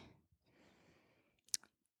 Okay.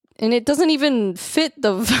 And it doesn't even fit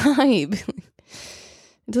the vibe.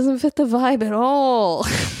 It doesn't fit the vibe at all.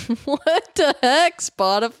 What the heck,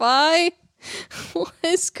 Spotify? What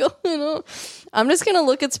is going on? I'm just going to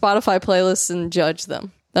look at Spotify playlists and judge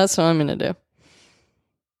them. That's what I'm going to do.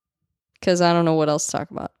 Because I don't know what else to talk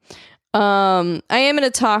about. I am going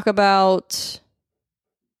to talk about...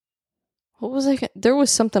 What was there was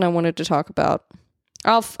something I wanted to talk about.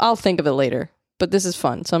 I'll think of it later. But this is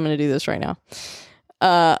fun, so I'm going to do this right now.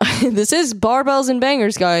 This is Barbells and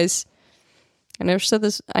Bangers, guys. I never said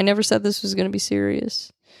this was going to be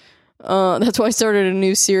serious. That's why I started a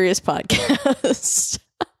new serious podcast.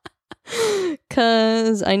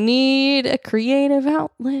 Because I need a creative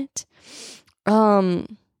outlet.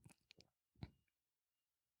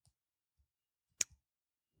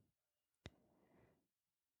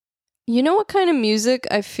 You know what kind of music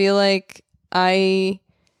I feel like I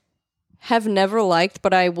have never liked,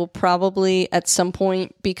 but I will probably at some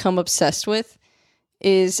point become obsessed with,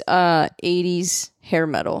 is 80s hair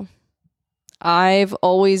metal. I've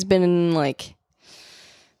always been like,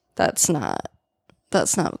 that's not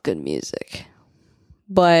good music.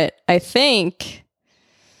 But I think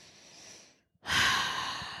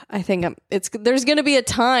there's going to be a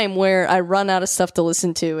time where I run out of stuff to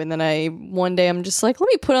listen to, and then one day I'm just like, let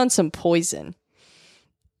me put on some Poison.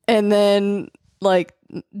 And then like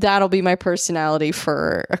that'll be my personality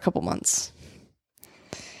for a couple months.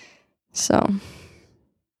 So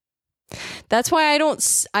that's why I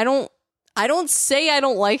I don't say I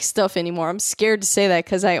don't like stuff anymore. I'm scared to say that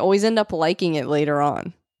because I always end up liking it later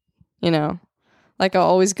on. You know? Like, I'll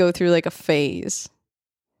always go through, like, a phase.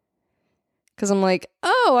 Because I'm like,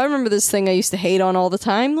 oh, I remember this thing I used to hate on all the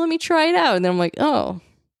time. Let me try it out. And then I'm like, oh,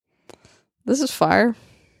 this is fire.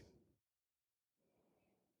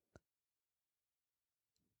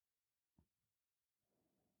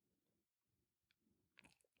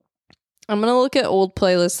 I'm going to look at old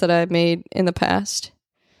playlists that I've made in the past.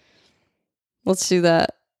 Let's do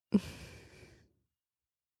that.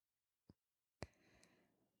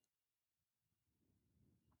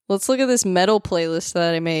 Let's look at this metal playlist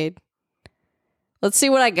that I made. Let's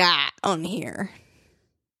see what I got on here.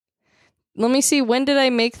 Let me see, when did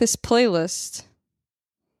I make this playlist?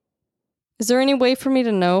 Is there any way for me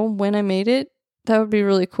to know when I made it? That would be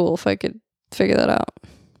really cool if I could figure that out.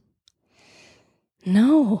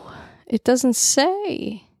 No, it doesn't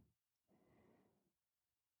say.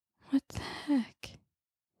 What the heck?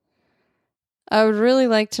 I would really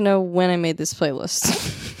like to know when I made this playlist.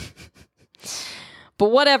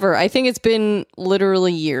 But whatever, I think it's been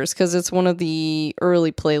literally years because it's one of the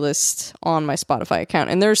early playlists on my Spotify account.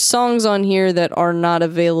 And there's songs on here that are not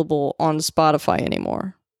available on Spotify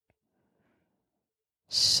anymore.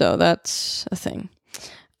 So that's a thing.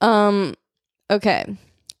 Okay.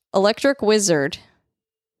 Electric Wizard.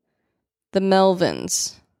 The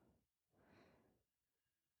Melvins.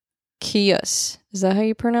 Kias. Is that how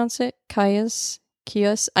you pronounce it? Kias?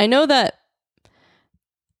 I know that.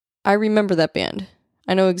 I remember that band.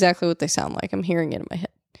 I know exactly what they sound like. I'm hearing it in my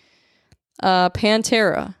head.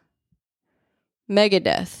 Pantera.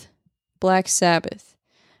 Megadeth. Black Sabbath.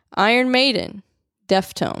 Iron Maiden.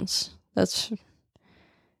 Deftones. That's...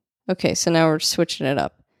 Okay, so now we're switching it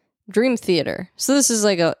up. Dream Theater. So this is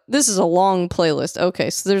a long playlist. Okay,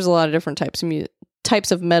 so there's a lot of different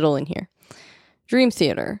types of metal in here. Dream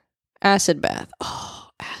Theater. Acid Bath. Oh,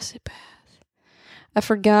 Acid Bath. I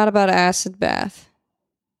forgot about Acid Bath.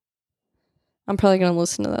 I'm probably going to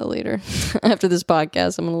listen to that later. After this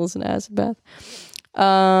podcast, I'm going to listen to Acid Bath.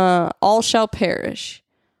 All Shall Perish.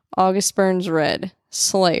 August Burns Red.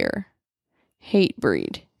 Slayer.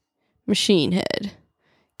 Hatebreed. Machine Head.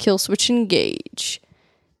 Killswitch Engage.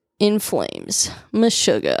 In Flames.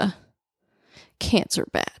 Meshuggah. Cancer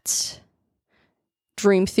Bats.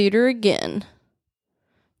 Dream Theater again.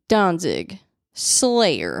 Danzig.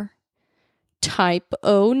 Slayer. Type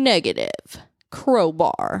O Negative.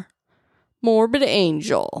 Crowbar. Morbid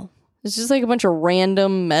Angel. It's just like a bunch of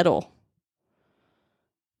random metal.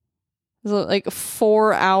 It's like a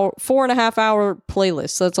 4.5 hour playlist.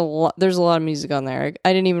 So that's a lot. There's a lot of music on there.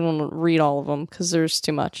 I didn't even want to read all of them because there's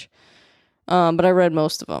too much. But I read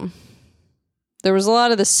most of them. There was a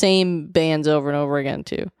lot of the same bands over and over again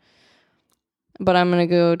too. But I'm going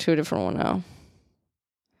to go to a different one now.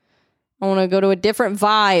 I want to go to a different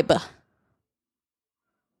vibe.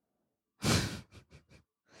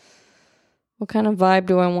 What kind of vibe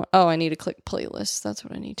do I want? Oh, I need to click playlist. That's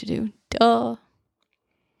what I need to do. Duh.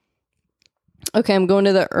 Okay, I'm going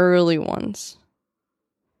to the early ones.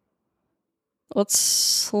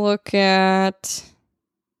 Let's look at...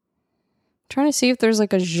 I'm trying to see if there's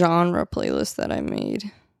like a genre playlist that I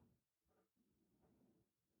made.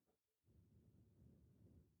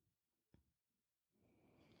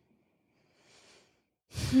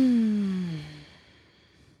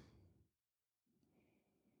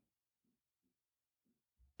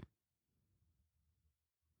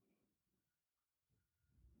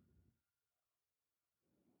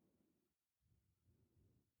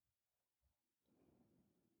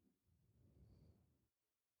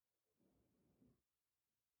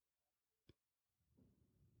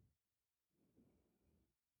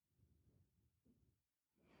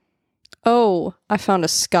 Oh, I found a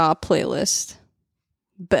ska playlist.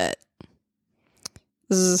 Bet.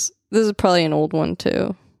 This is probably an old one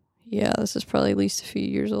too. Yeah, this is probably at least a few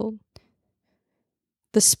years old.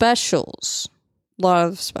 The Specials. A lot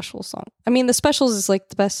of Special songs. I mean, The Specials is like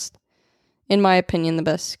the best, in my opinion, the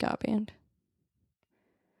best ska band.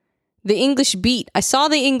 The English Beat. I saw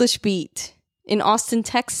The English Beat in Austin,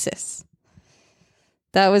 Texas.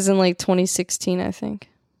 That was in like 2016, I think.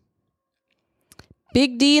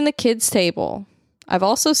 Big D and the Kids Table. I've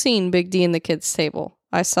also seen Big D and the Kids Table.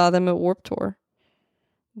 I saw them at Warped Tour.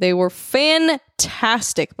 They were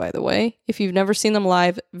fantastic, by the way. If you've never seen them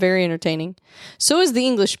live, very entertaining. So is the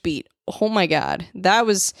English Beat. Oh my god. That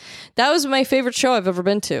was my favorite show I've ever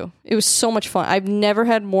been to. It was so much fun. I've never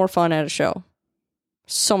had more fun at a show.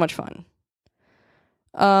 So much fun.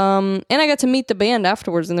 And I got to meet the band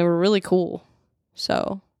afterwards, and they were really cool.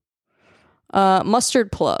 So, Mustard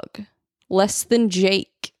Plug. Less Than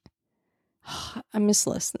Jake. I miss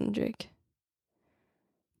Less Than Jake.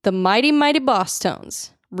 The Mighty Mighty Boss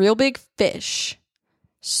Tones, Real Big Fish,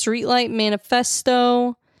 Streetlight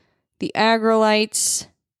Manifesto, The Agrolites,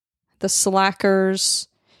 The Slackers,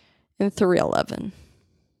 and 311.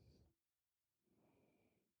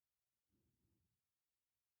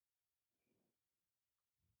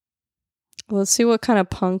 Let's see what kind of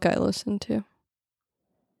punk I listen to.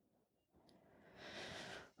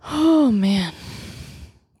 Oh, man.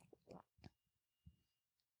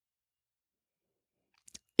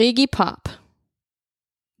 Iggy Pop,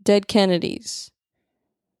 Dead Kennedys,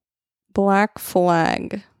 Black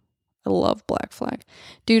Flag. I love Black Flag.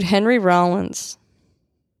 Dude, Henry Rollins.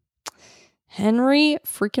 Henry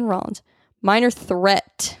freaking Rollins. Minor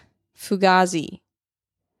Threat, Fugazi,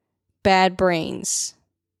 Bad Brains,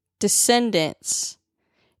 Descendants,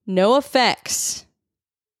 No Effects.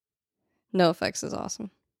 No Effects is awesome.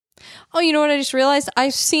 Oh, you know what I just realized?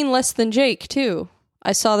 I've seen Less Than Jake, too.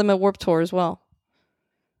 I saw them at Warped Tour as well.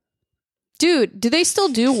 Dude, do they still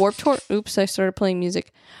do Warped Tour? Oops, I started playing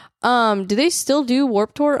music. Do they still do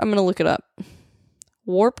Warped Tour? I'm going to look it up.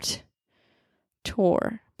 Warped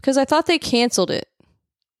Tour. Because I thought they canceled it.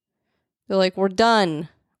 They're like, we're done.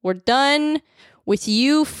 We're done with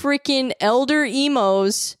you freaking elder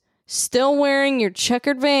emos still wearing your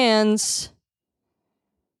checkered Vans,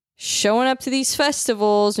 showing up to these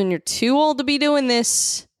festivals when you're too old to be doing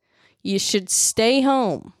this. You should stay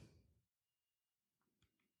home.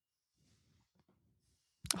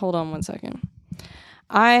 Hold on one second.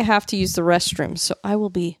 I have to use the restroom, so I will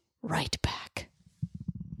be right back.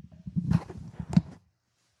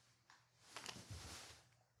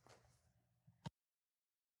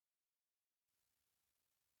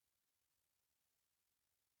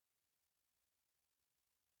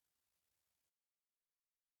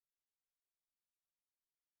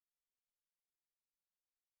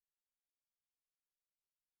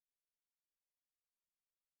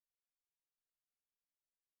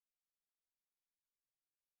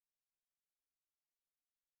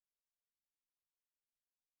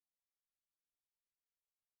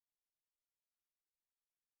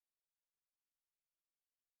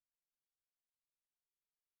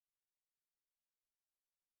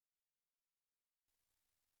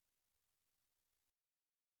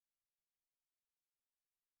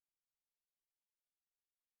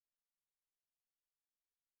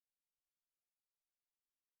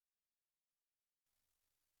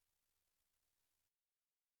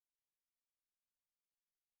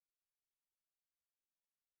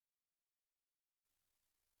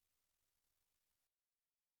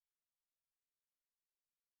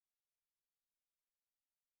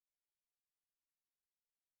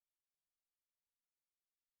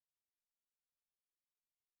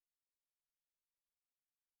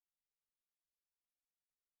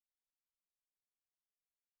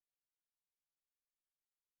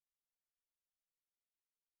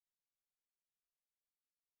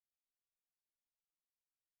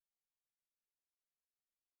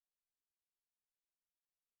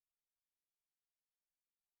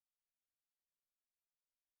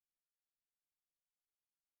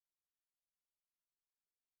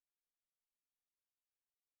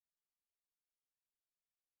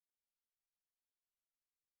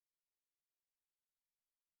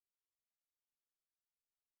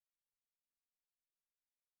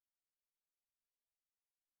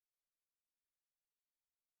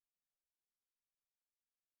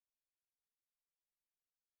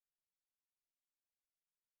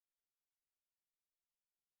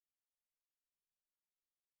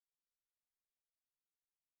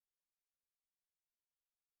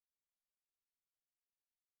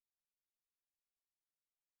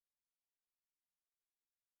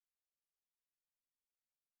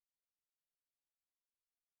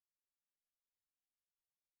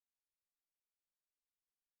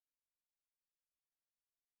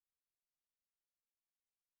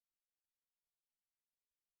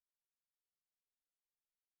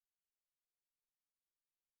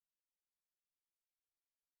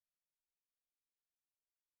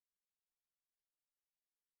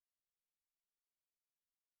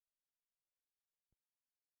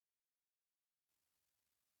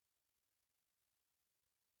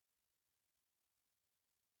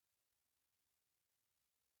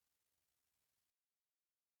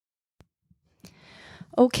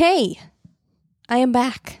 Okay, I am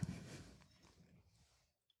back.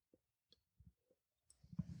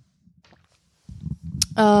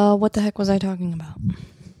 What the heck was I talking about?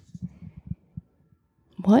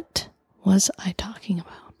 What was I talking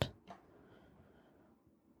about?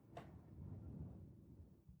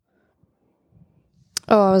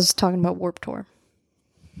 Oh, I was talking about Warped Tour.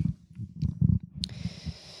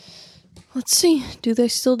 Let's see. Do they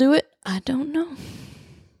still do it? I don't know.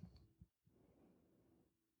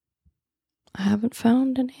 I haven't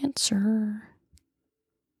found an answer.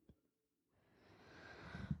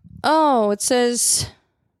 Oh, it says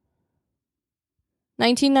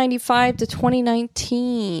 1995 to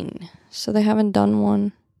 2019. So they haven't done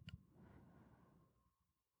one.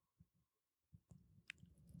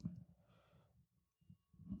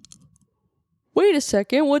 Wait a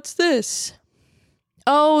second, what's this?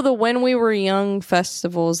 Oh, the When We Were Young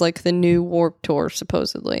festival is like the new Warped Tour,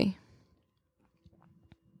 supposedly.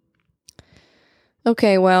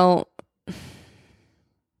 Okay, well,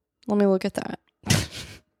 let me look at that.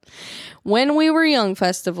 When We Were Young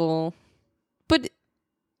festival. But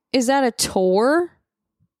is that a tour?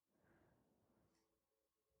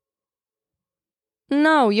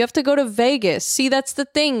 No, you have to go to Vegas. See, that's the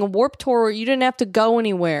thing. Warped Tour, you didn't have to go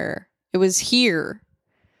anywhere. It was here.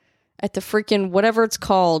 At the freaking, whatever it's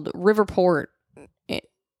called, Riverport.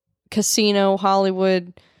 Casino,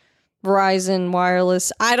 Hollywood, Verizon,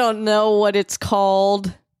 Wireless. I don't know what it's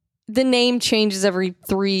called. The name changes every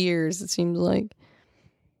 3 years, it seems like.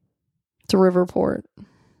 It's a Riverport.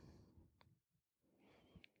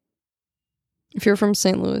 If you're from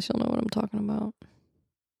St. Louis, you'll know what I'm talking about.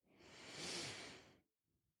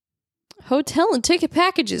 Hotel and ticket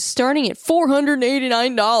packages starting at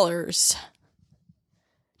 $489.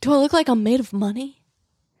 Do I look like I'm made of money?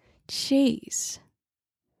 Jeez.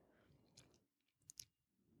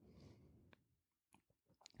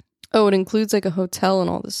 Oh, it includes like a hotel and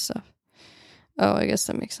all this stuff. Oh, I guess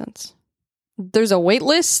that makes sense. There's a wait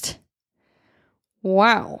list?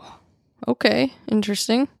 Wow. Okay,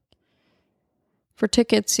 interesting. For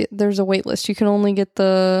tickets, there's a wait list. You can only get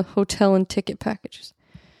the hotel and ticket packages.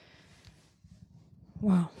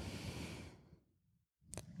 Wow.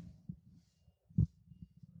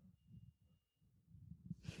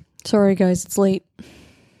 Sorry, guys, it's late.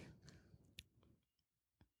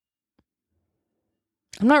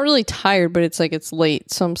 I'm not really tired, but it's like it's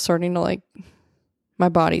late, so I'm starting to like... My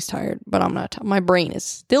body's tired, but I'm not. My brain is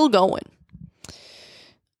still going.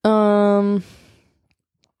 How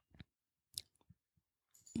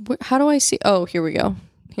do I see? Oh, here we go.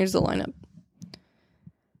 Here's the lineup.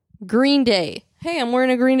 Green Day. Hey, I'm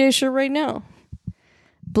wearing a Green Day shirt right now.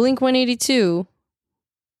 Blink 182.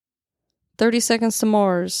 30 Seconds to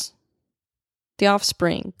Mars. The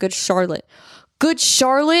Offspring. Good Charlotte. Good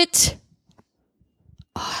Charlotte?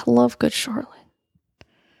 Oh, I love Good Charlotte.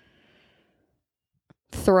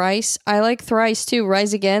 Thrice. I like Thrice too.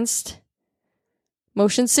 Rise Against.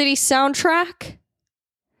 Motion City soundtrack.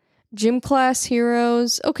 Gym Class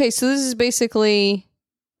Heroes. Okay, so this is basically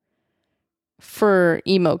for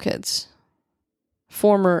emo kids.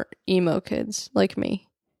 Former emo kids like me.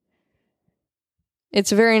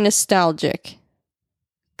 It's very nostalgic.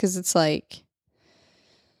 Because it's like...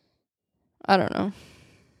 I don't know.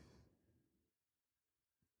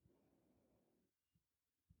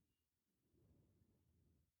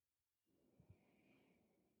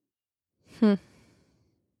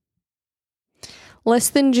 Less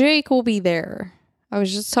Than Jake will be there. I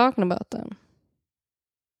was just talking about them.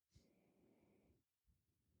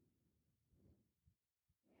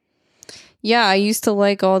 Yeah, I used to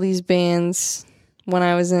like all these bands when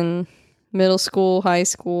I was in middle school, high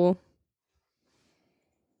school.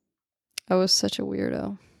 I was such a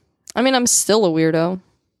weirdo. I mean, I'm still a weirdo.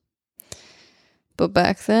 But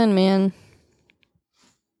back then, man,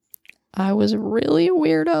 I was really a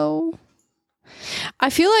weirdo. I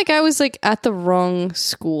feel like I was like at the wrong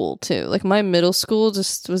school too. Like my middle school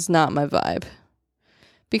just was not my vibe.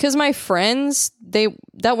 Because my friends,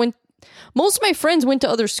 most of my friends went to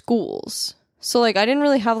other schools. So like I didn't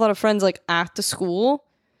really have a lot of friends like at the school.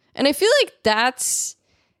 And I feel like that's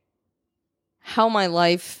how my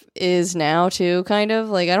life is now too, kind of.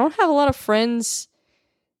 Like I don't have a lot of friends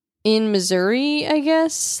in Missouri, I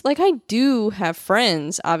guess. Like I do have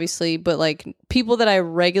friends, obviously, but like people that I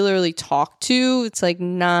regularly talk to, it's like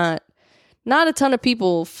not a ton of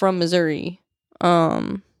people from Missouri.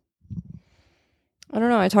 I don't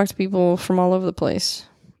know, I talk to people from all over the place.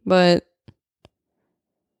 But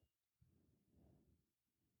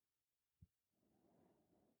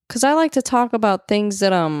cuz I like to talk about things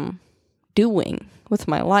that I'm doing with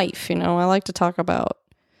my life, you know. I like to talk about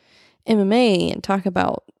MMA and talk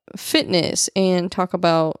about fitness and talk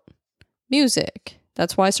about music.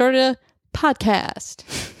 That's why I started a podcast.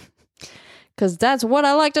 Because that's what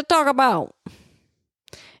I like to talk about.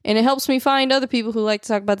 And it helps me find other people who like to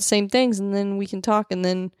talk about the same things, and then we can talk, and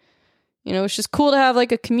then, you know, it's just cool to have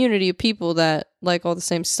like a community of people that like all the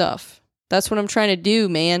same stuff. That's what I'm trying to do,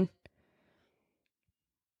 man.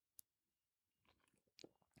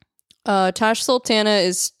 Tash Sultana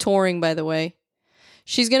is touring, by the way.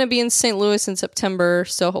 She's going to be in St. Louis in September,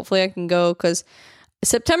 so hopefully I can go, because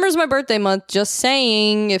September is my birthday month. Just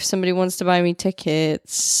saying, if somebody wants to buy me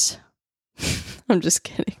tickets. I'm just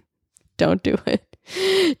kidding. Don't do it.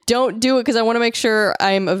 Don't do it, because I want to make sure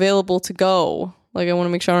I'm available to go. Like, I want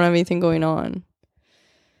to make sure I don't have anything going on.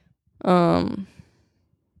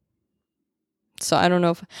 So I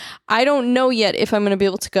don't know yet if I'm going to be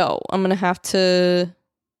able to go. I'm going to have to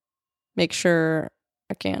make sure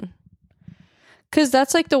I can. Because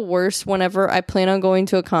that's like the worst whenever I plan on going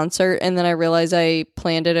to a concert and then I realize I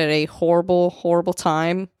planned it at a horrible, horrible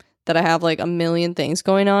time that I have like a million things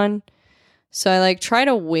going on. So I like try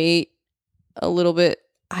to wait a little bit.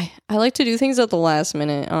 I like to do things at the last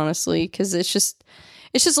minute, honestly, because it's just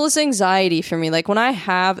less anxiety for me. Like when I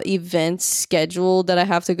have events scheduled that I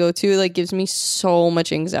have to go to, it like gives me so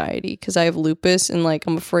much anxiety because I have lupus and like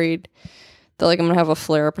I'm afraid that like I'm gonna have a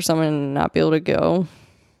flare up or something and not be able to go.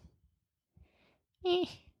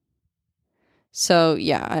 So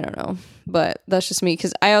yeah, I don't know, but that's just me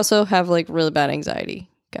because I also have like really bad anxiety,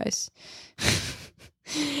 guys.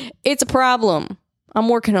 It's a problem. I'm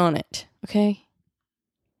working on it. Okay.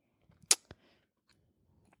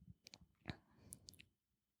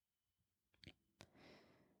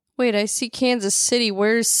 Wait, I see Kansas City.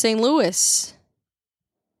 Where's St. Louis?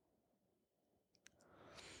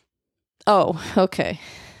 Oh, okay.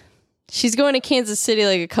 She's going to Kansas City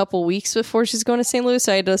like a couple weeks before she's going to St. Louis.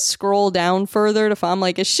 So I had to scroll down further to find,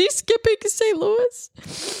 like, is she skipping St.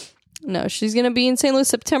 Louis? No, she's going to be in St. Louis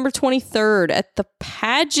September 23rd at the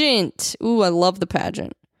pageant. Ooh, I love the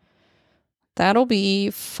pageant. That'll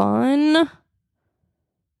be fun.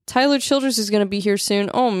 Tyler Childers is going to be here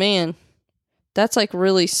soon. Oh, man. That's like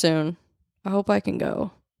really soon. I hope I can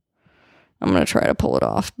go. I'm going to try to pull it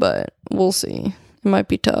off, but we'll see. It might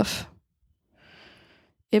be tough.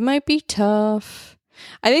 It might be tough.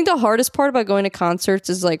 I think the hardest part about going to concerts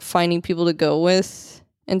is like finding people to go with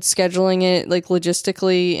and scheduling it like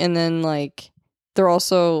logistically. And then like they're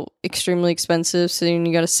also extremely expensive. So then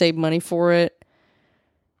you got to save money for it.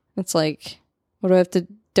 It's like, what do I have to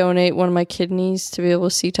donate one of my kidneys to be able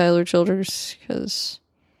to see Tyler Childers? Because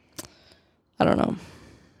I don't know.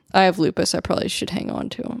 I have lupus. I probably should hang on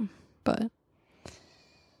to him, but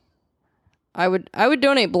I would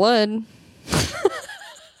donate blood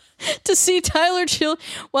to see Tyler to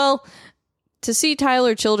see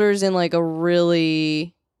Tyler Childers in like a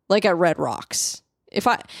really like at Red Rocks. If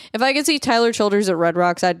I could see Tyler Childers at Red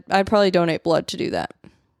Rocks, I'd probably donate blood to do that.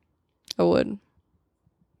 I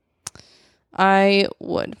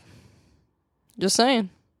would. Just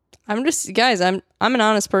saying. I'm an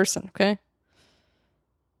honest person, okay?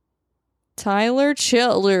 Tyler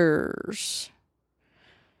Childers.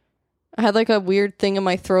 I had like a weird thing in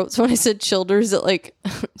my throat, so when I said Childers, it like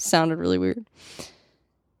sounded really weird.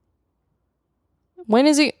 When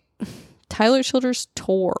is he? Tyler Childers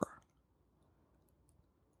tour.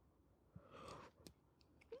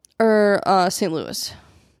 Or St. Louis.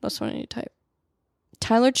 That's what I need to type.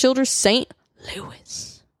 Tyler Childers, St.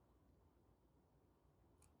 Louis.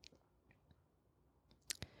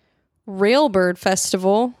 Railbird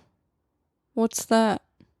Festival. What's that?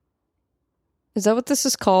 Is that what this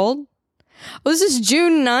is called? Oh, this is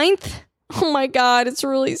June 9th? Oh my god, it's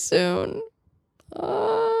really soon.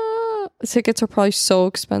 Tickets are probably so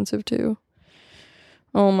expensive too.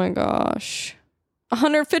 Oh my gosh.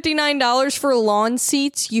 $159 for lawn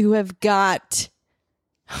seats? You have got...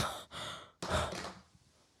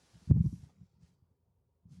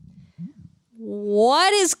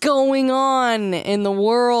 What is going on in the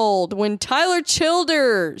world when Tyler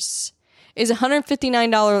Childers is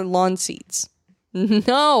 $159 lawn seats?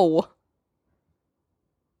 No.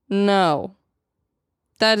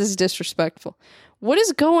 That is disrespectful. What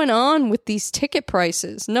is going on with these ticket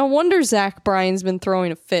prices? No wonder Zach Bryan's been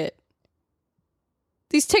throwing a fit.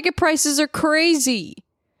 These ticket prices are crazy.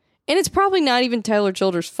 And it's probably not even Tyler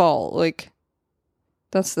Childers' fault. Like,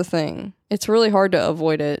 that's the thing. It's really hard to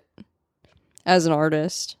avoid it as an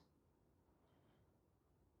artist.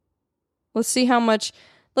 Let's see how much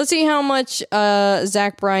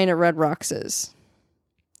Zach Bryan at Red Rocks is.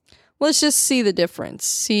 Let's just see the difference.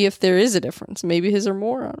 See if there is a difference. Maybe his are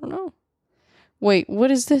more. I don't know. Wait, what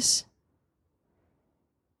is this?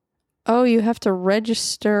 Oh, you have to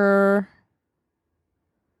register.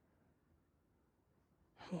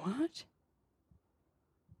 What?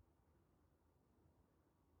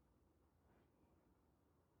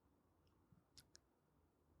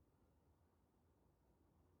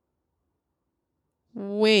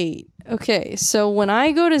 Wait. Okay, so when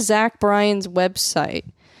I go to Zach Bryan's website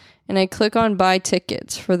and I click on buy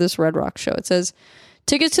tickets for this Red Rock show, it says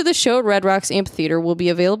Tickets to the show at Red Rocks Amphitheater will be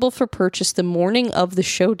available for purchase the morning of the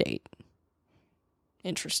show date.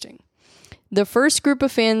 Interesting. The first group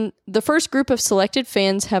of selected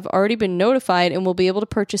fans have already been notified and will be able to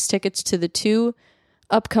purchase tickets to the 2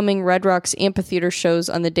 upcoming Red Rocks Amphitheater shows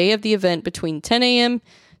on the day of the event between 10 a.m.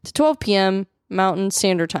 to 12 p.m. Mountain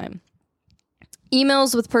Standard Time.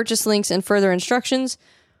 Emails with purchase links and further instructions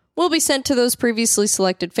will be sent to those previously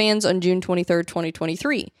selected fans on June 23rd,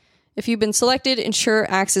 2023. If you've been selected, ensure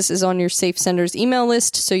access is on your Safe Senders email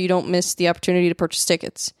list so you don't miss the opportunity to purchase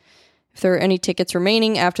tickets. If there are any tickets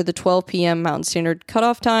remaining after the 12 p.m. Mountain Standard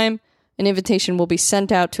cutoff time, an invitation will be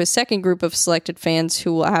sent out to a second group of selected fans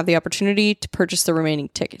who will have the opportunity to purchase the remaining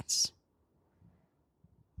tickets.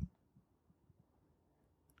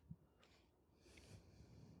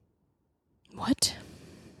 What?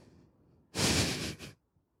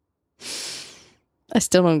 I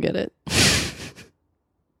still don't get it.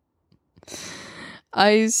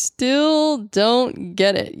 I still don't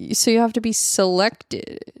get it. So you have to be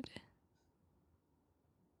selected.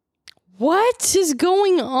 What is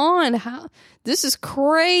going on? How? This is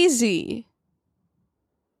crazy.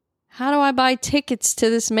 How do I buy tickets to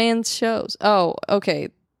this man's shows? Oh, okay.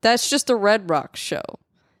 That's just the Red Rocks show.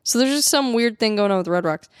 So there's just some weird thing going on with Red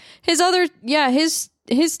Rocks. His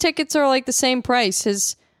tickets are like the same price.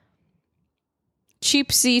 His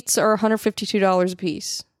cheap seats are $152 a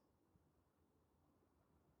piece.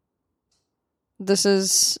 This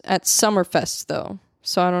is at Summerfest, though,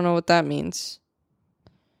 so I don't know what that means.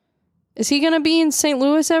 Is he going to be in St.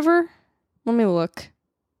 Louis ever? Let me look.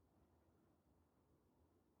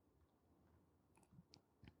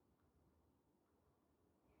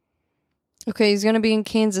 Okay, he's going to be in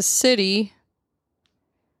Kansas City.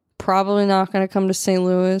 Probably not going to come to St.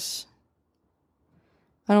 Louis.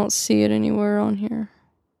 I don't see it anywhere on here.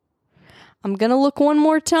 I'm going to look one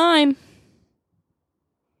more time.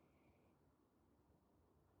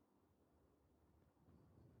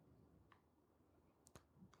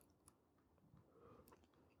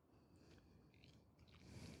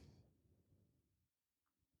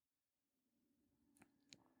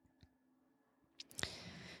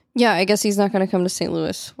 Yeah, I guess he's not going to come to St.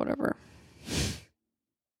 Louis. Whatever.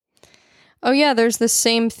 Oh, yeah, there's the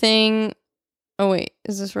same thing. Oh, wait.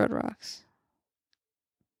 Is this Red Rocks?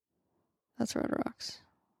 That's Red Rocks.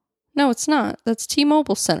 No, it's not. That's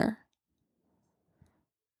T-Mobile Center.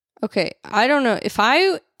 Okay, I don't know. If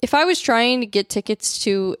I was trying to get tickets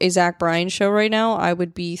to a Zach Bryan show right now, I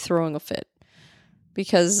would be throwing a fit.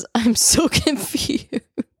 Because I'm so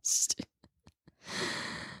confused.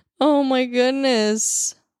 Oh, my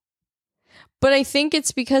goodness. But I think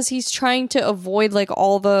it's because he's trying to avoid, like,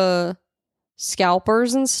 all the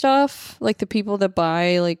scalpers and stuff. Like, the people that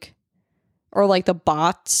buy, like... Or, like, the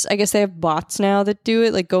bots. I guess they have bots now that do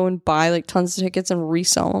it. Like, go and buy, like, tons of tickets and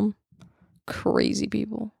resell them. Crazy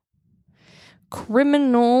people.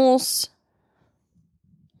 Criminals.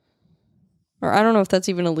 Or I don't know if that's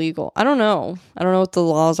even illegal. I don't know. I don't know what the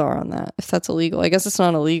laws are on that. If that's illegal. I guess it's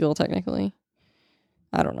not illegal, technically.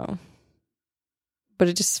 I don't know. But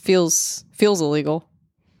it just feels illegal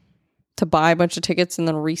to buy a bunch of tickets and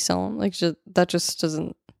then resell them. Like, that just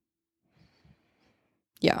doesn't...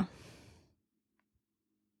 Yeah.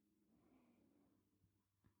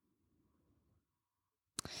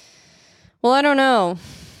 Well, I don't know.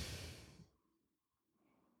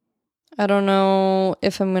 I don't know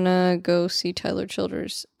if I'm gonna go see Tyler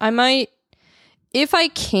Childers. I might... If I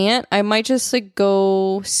can't, I might just, like,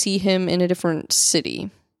 go see him in a different city.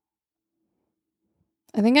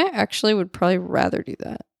 I think I actually would probably rather do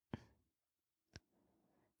that.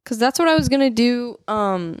 Because that's what I was going to do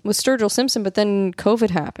with Sturgill Simpson, but then COVID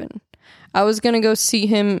happened. I was going to go see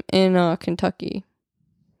him in Kentucky.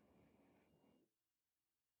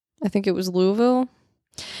 I think it was Louisville.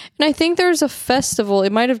 And I think there's a festival.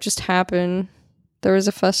 It might have just happened. There was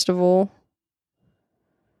a festival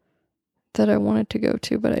that I wanted to go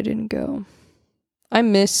to, but I didn't go. I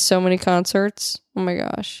missed so many concerts. Oh my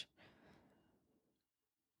gosh.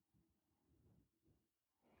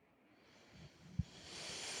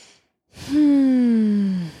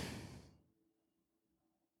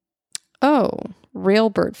 Oh,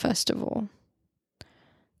 Railbird Festival.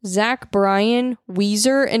 Zach Bryan,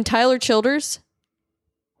 Weezer, and Tyler Childers?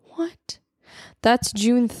 What? That's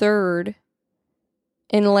June 3rd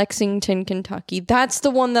in Lexington, Kentucky. That's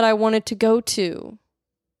the one that I wanted to go to.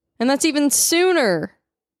 And that's even sooner.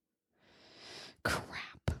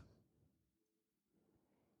 Crap.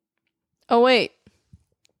 Oh, wait.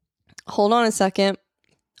 Hold on a second.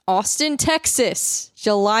 Austin, Texas,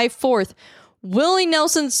 July 4th. Willie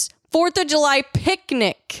Nelson's 4th of July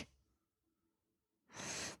picnic.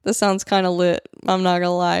 This sounds kind of lit. I'm not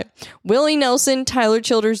gonna lie. Willie Nelson, Tyler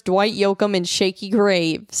Childers, Dwight Yoakam, and Shaky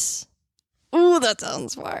Graves. Ooh, that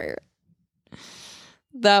sounds fire.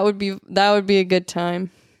 That would be a good time.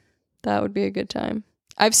 That would be a good time.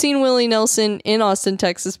 I've seen Willie Nelson in Austin,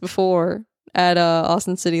 Texas before at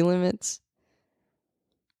Austin City Limits.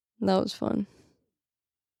 That was fun.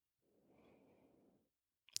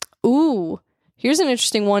 Ooh, here's an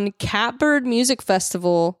interesting one. Catbird Music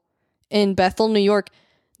Festival in Bethel, New York.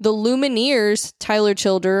 The Lumineers, Tyler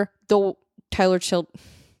Childers, The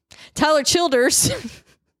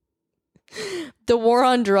War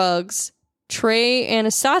on Drugs, Trey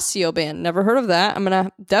Anastasio Band. Never heard of that. I'm going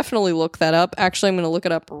to definitely look that up. Actually, I'm going to look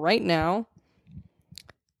it up right now.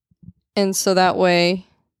 And so that way,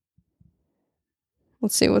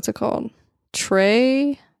 let's see, what's it called?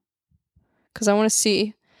 Trey, because I want to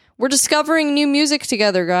see. We're discovering new music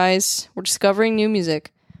together, guys. We're discovering new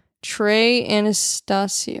music. Trey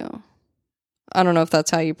Anastasio. I don't know if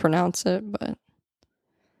that's how you pronounce it, but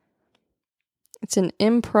it's an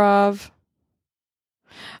improv.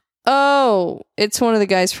 Oh, it's one of the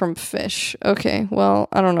guys from Fish. Okay, well,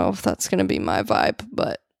 I don't know if that's gonna be my vibe,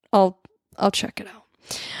 but I'll check it out.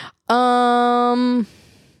 And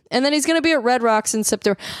then he's gonna be at Red Rocks in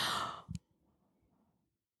September.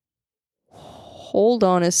 Hold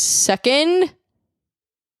on a second.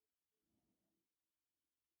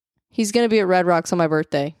 He's going to be at Red Rocks on my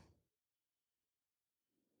birthday.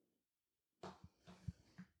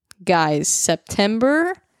 Guys,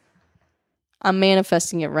 September, I'm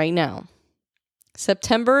manifesting it right now.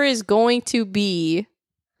 September is going to be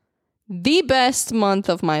the best month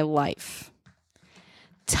of my life.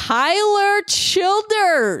 Tyler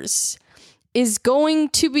Childers is going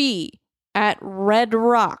to be at Red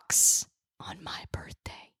Rocks on my birthday.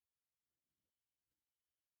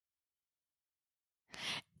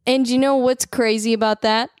 And you know what's crazy about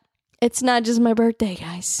that? It's not just my birthday,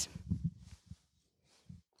 guys.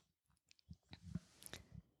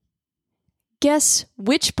 Guess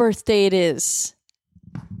which birthday it is?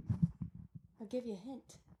 I'll give you a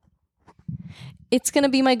hint. It's going to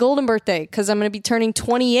be my golden birthday because I'm going to be turning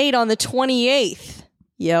 28 on the 28th.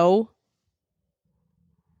 Yo.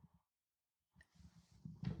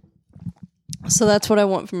 So that's what I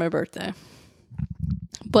want for my birthday.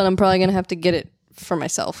 But I'm probably going to have to get it for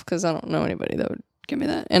myself because I don't know anybody that would give me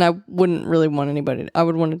that. And I wouldn't really want anybody. I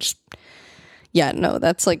would want to just... Yeah, no,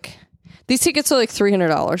 that's like... These tickets are like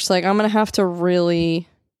 $300. Like, I'm going to have to really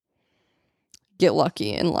get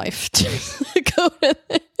lucky in life to go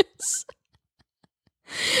to this.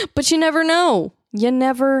 But you never know. You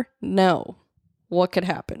never know what could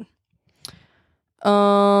happen.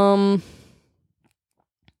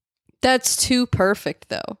 That's too perfect,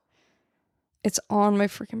 though. It's on my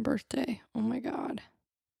freaking birthday. Oh, my God.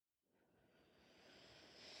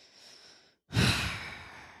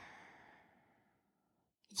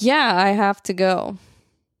 Yeah, I have to go.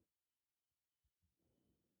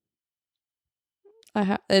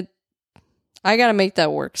 I gotta make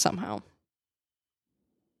that work somehow.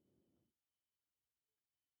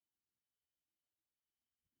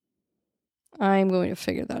 I'm going to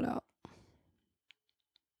figure that out.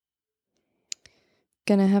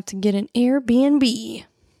 Gonna have to get an Airbnb.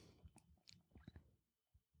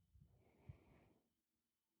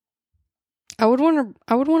 I would want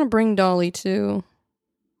to bring Dolly too.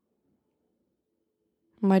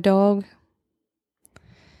 My dog.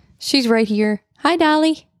 She's right here. Hi,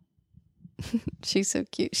 Dolly. She's so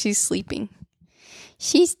cute. She's sleeping.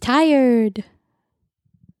 She's tired.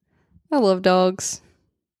 I love dogs.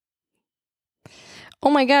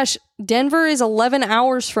 Oh my gosh. Denver is 11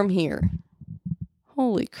 hours from here.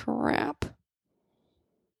 Holy crap.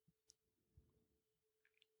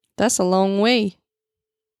 That's a long way.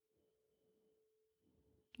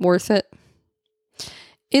 Worth it.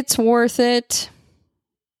 It's worth it.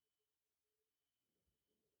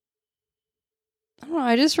 I don't know,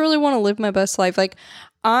 I just really want to live my best life. Like,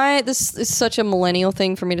 this is such a millennial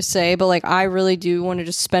thing for me to say, but like, I really do want to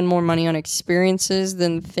just spend more money on experiences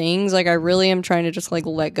than things. Like, I really am trying to just like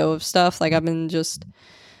let go of stuff. Like, I've been just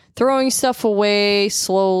throwing stuff away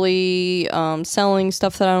slowly, selling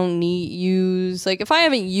stuff that I don't use. Like, if I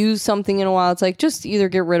haven't used something in a while, it's like, just either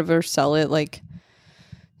get rid of it or sell it. Like,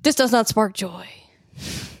 this does not spark joy.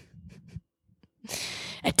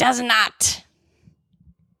 It does not.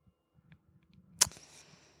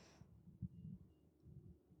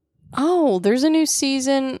 Oh, there's a new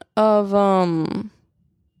season of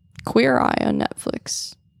Queer Eye on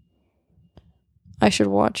Netflix. I should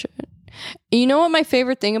watch it. You know what my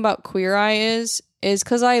favorite thing about Queer Eye is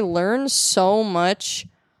because I learned so much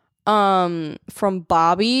from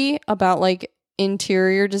Bobby about like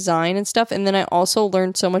interior design and stuff. And then I also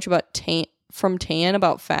learned so much about from Tan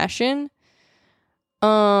about fashion.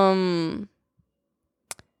 And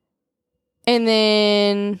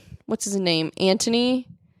then what's his name? Anthony.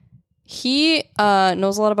 He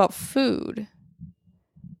knows a lot about food.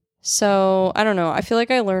 So I don't know. I feel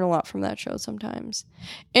like I learn a lot from that show sometimes.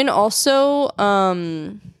 And also,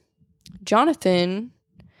 Jonathan,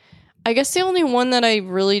 I guess the only one that I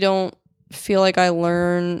really don't feel like I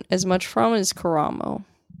learn as much from is Karamo.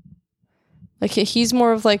 Like he's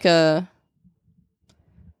more of like a,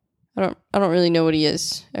 I don't really know what he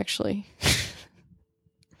is actually.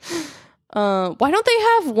 Why don't they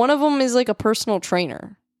have one of them is like a personal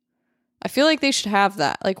trainer? I feel like they should have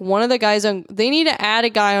that. Like one of the guys they need to add a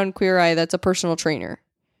guy on Queer Eye that's a personal trainer.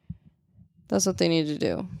 That's what they need to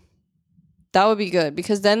do. That would be good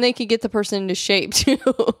because then they could get the person into shape too.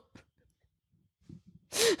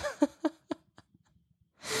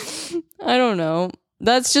 I don't know.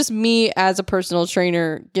 That's just me as a personal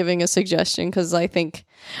trainer giving a suggestion because I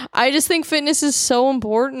just think fitness is so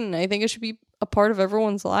important. I think it should be a part of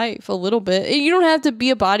everyone's life a little bit. You don't have to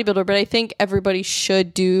be a bodybuilder, but I think everybody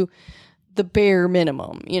should do the bare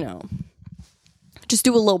minimum, you know. Just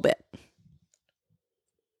do a little bit.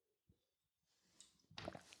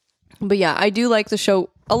 But yeah, I do like the show.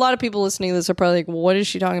 A lot of people listening to this are probably like, what is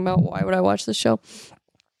she talking about? Why would I watch this show?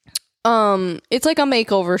 It's like a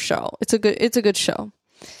makeover show. It's a good show.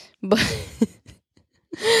 But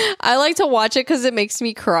I like to watch it because it makes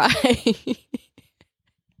me cry.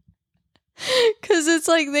 Because it's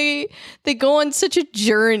like they go on such a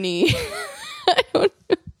journey.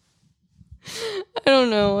 I don't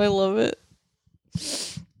know. I love it.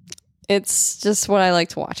 It's just what I like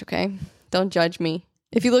to watch, okay? Don't judge me.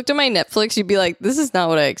 If you looked at my Netflix, you'd be like, this is not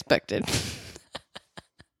what I expected.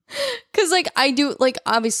 Because, like, I do, like,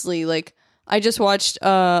 obviously, like, I just watched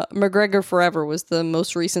McGregor Forever was the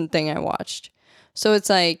most recent thing I watched. So it's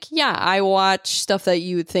like, yeah, I watch stuff that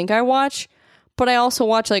you would think I watch, but I also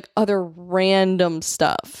watch, like, other random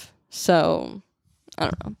stuff. So, I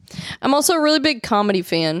don't know. I'm also a really big comedy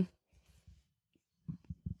fan.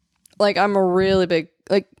 Like, I'm a really big,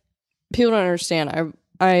 like, people don't understand.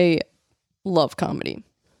 I love comedy.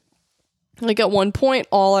 Like, at one point,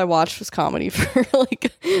 all I watched was comedy for,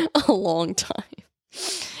 like, a long time.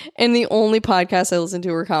 And the only podcasts I listened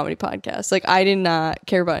to were comedy podcasts. Like, I did not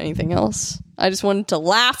care about anything else. I just wanted to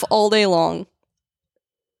laugh all day long.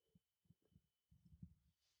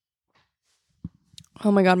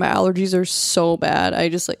 Oh my god, my allergies are so bad. I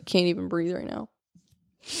just, like, can't even breathe right now.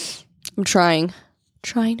 I'm trying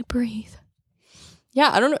to breathe. Yeah,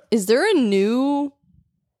 I don't know. Is there a new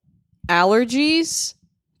allergies?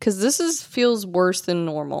 Because this feels worse than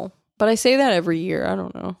normal. But I say that every year. I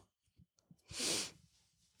don't know.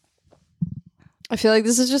 I feel like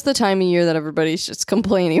this is just the time of year that everybody's just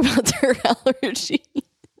complaining about their allergies.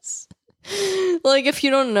 Like, if you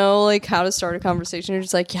don't know, like, how to start a conversation, you're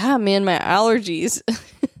just like, yeah, man, my allergies.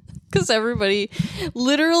 Because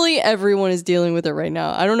literally everyone is dealing with it right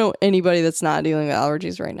now. I don't know anybody that's not dealing with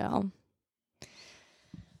allergies right now.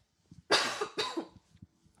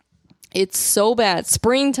 It's so bad.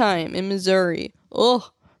 Springtime in Missouri. Ugh,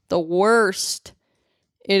 the worst.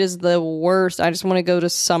 It is the worst. I just want to go to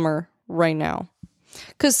summer right now.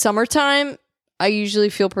 Because summertime, I usually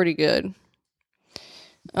feel pretty good.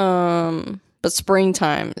 But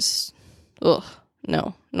springtime is, ugh,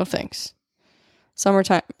 no thanks.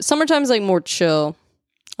 Summertime's like more chill.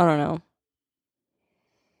 I don't know.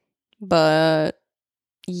 But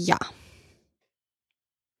yeah.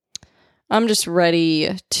 I'm just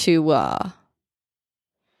ready to I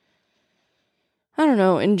don't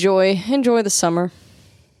know, enjoy the summer.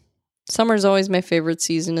 Summer's always my favorite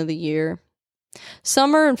season of the year.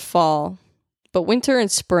 Summer and fall, but winter and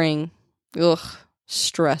spring, ugh,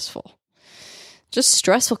 stressful. Just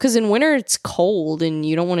stressful because in winter it's cold and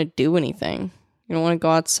you don't want to do anything. You don't want to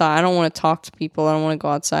go outside. I don't want to talk to people. I don't want to go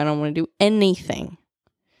outside. I don't want to do anything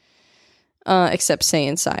except stay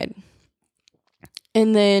inside.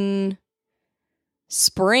 And then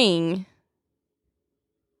spring,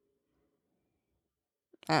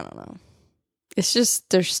 I don't know. It's just,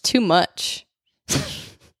 there's too much.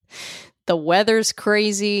 The weather's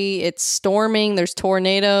crazy. It's storming. There's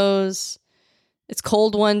tornadoes. It's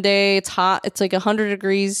cold one day. It's hot. It's like 100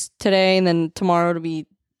 degrees today, and then tomorrow it'll be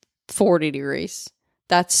 40 degrees.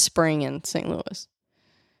 That's spring in St. Louis.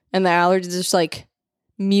 And the allergies are just like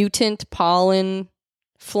mutant pollen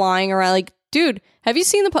flying around. Like, dude, have you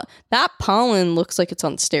seen that pollen looks like it's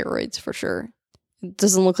on steroids for sure. It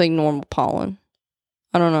doesn't look like normal pollen.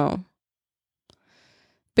 I don't know.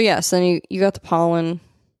 But yes, then you got the pollen,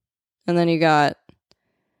 and then you got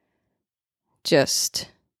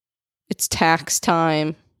it's tax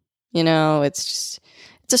time. It's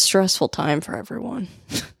a stressful time for everyone.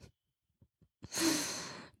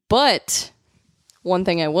 But one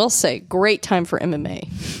thing I will say, great time for MMA.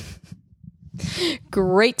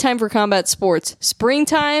 Great time for combat sports.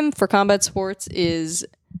 Springtime for combat sports is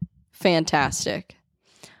fantastic.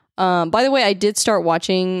 By the way, I did start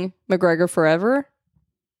watching McGregor Forever,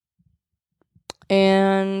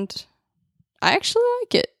 and I actually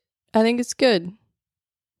like it. I think it's good.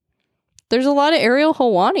 There's a lot of Ariel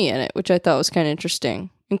Helwani in it, which I thought was kind of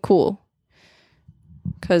interesting and cool,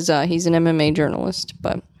 because he's an MMA journalist.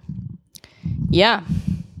 But yeah,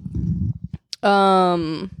 I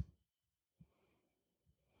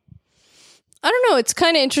don't know. It's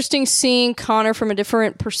kind of interesting seeing Conor from a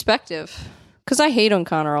different perspective, because I hate on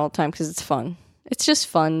Conor all the time because it's fun. It's just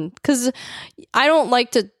fun, because I don't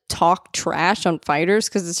like to talk trash on fighters,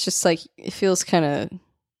 because it's just like, it feels kind of,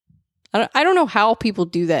 I don't know how people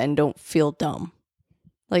do that and don't feel dumb.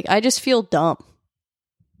 Like, I just feel dumb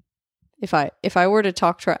if I were to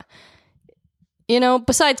talk trash.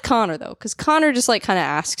 Besides Conor, though, because Conor just like kind of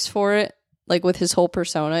asks for it, like with his whole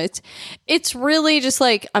persona. It's really just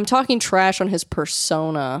like, I'm talking trash on his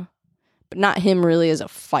persona, but not him really as a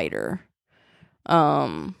fighter.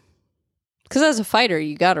 Because as a fighter,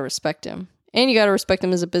 you gotta respect him, and you gotta respect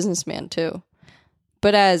him as a businessman too.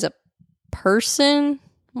 But as a person,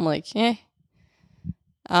 I'm like, I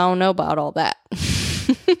don't know about all that.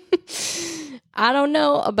 I don't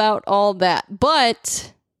know about all that,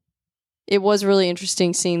 but it was really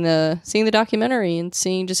interesting seeing the documentary and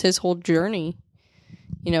seeing just his whole journey.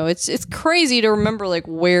 It's crazy to remember like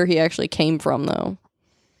where he actually came from, though.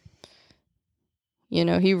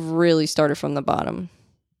 He really started from the bottom.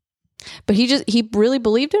 But he really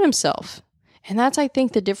believed in himself. And that's, I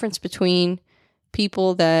think, the difference between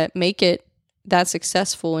people that make it that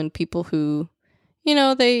successful and people who,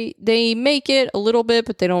 they make it a little bit,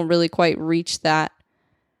 but they don't really quite reach that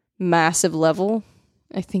massive level.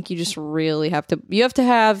 I think you just really have to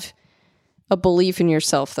have a belief in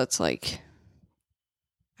yourself that's like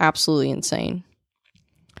absolutely insane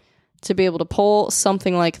to be able to pull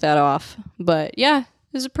something like that off. But yeah,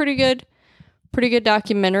 it was a pretty good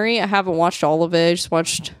documentary. I haven't watched all of it. I just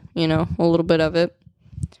watched, a little bit of it.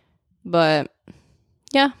 But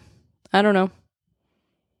yeah, I don't know.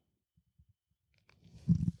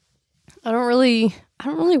 I don't really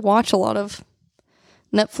watch a lot of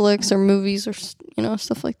Netflix or movies or,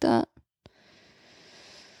 stuff like that.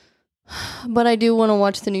 But I do want to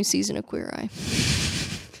watch the new season of Queer Eye.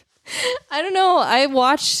 I don't know. I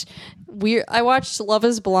watched Love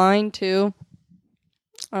is Blind too.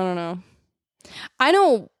 I don't know. I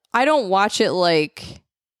don't watch it like,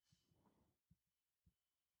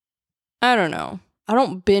 I don't know. I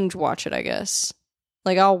don't binge watch it, I guess.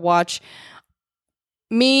 Like,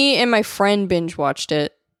 me and my friend binge watched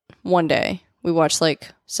it one day. We watched like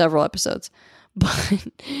several episodes. But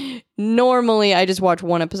normally I just watch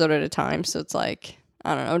one episode at a time. So it's like,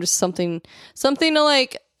 I don't know, just something to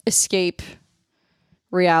like escape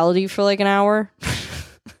reality for like an hour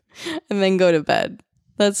and then go to bed.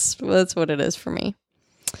 That's what it is for me.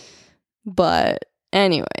 But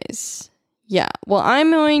anyways, yeah. Well,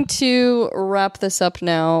 I'm going to wrap this up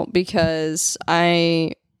now because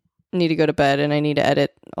I need to go to bed and I need to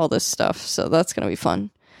edit all this stuff. So that's going to be fun.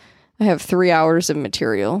 I have 3 hours of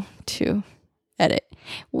material to edit.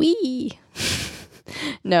 Wee.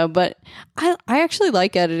 No, but I actually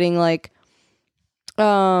like editing. Like,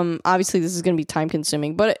 obviously this is going to be time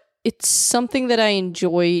consuming, but it's something that I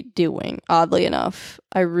enjoy doing. Oddly enough,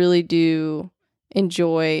 I really do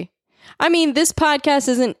enjoy. I mean, this podcast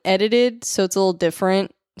isn't edited, so it's a little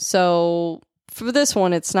different. So for this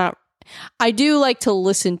one, it's not. I do like to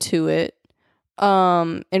listen to it,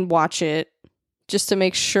 and watch it just to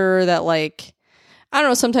make sure that, like, I don't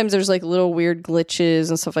know, sometimes there's like little weird glitches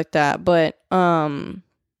and stuff like that, but I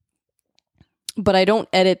don't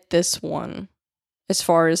edit this one as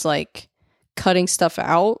far as like cutting stuff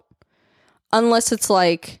out, unless it's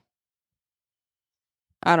like,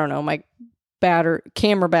 I don't know, my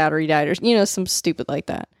camera battery died or, some stupid like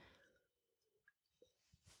that.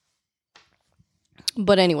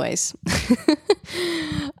 But anyways,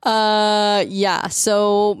 yeah,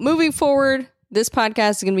 so moving forward, this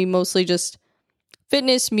podcast is going to be mostly just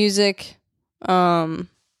fitness, music,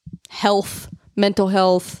 health, mental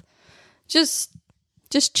health, just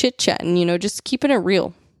chit-chatting, just keeping it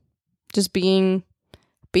real. Just being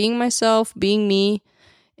myself, being me.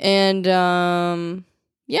 And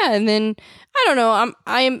yeah, and then I don't know,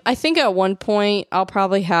 I think at one point I'll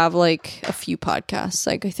probably have like a few podcasts.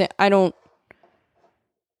 Like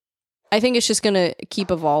I think it's just going to keep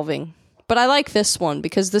evolving. But I like this one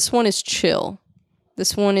because this one is chill.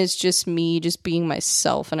 This one is just me, just being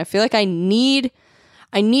myself. And I feel like I need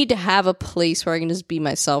to have a place where I can just be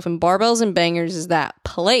myself. And Barbells and Bangers is that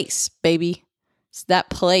place, baby. It's that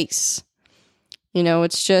place. You know,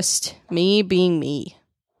 it's just me being me.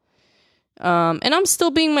 And I'm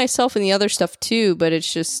still being myself in the other stuff too, but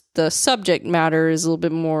it's just the subject matter is a little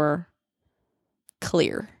bit more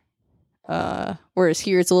clear. Whereas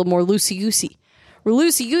here it's a little more loosey-goosey. We're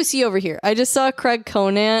loosey-goosey over here. I just saw Craig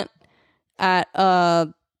Conant at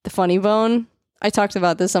the Funny Bone. I talked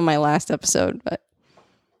about this on my last episode, but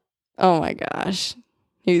oh my gosh.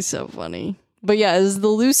 He's so funny. But yeah, it was the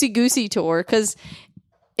loosey-goosey tour, because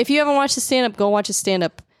if you haven't watched his stand-up, go watch his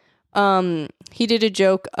stand-up. He did a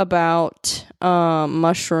joke about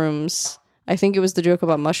mushrooms. I think it was the joke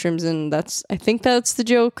about mushrooms, and I think that's the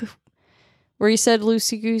joke where he said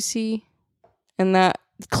loosey-goosey. And that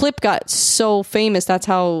clip got so famous, that's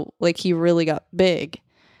how like he really got big.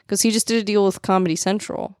 Because he just did a deal with Comedy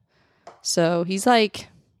Central. So he's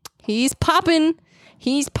popping.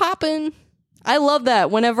 He's popping. I love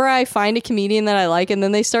that. Whenever I find a comedian that I like and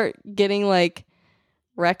then they start getting like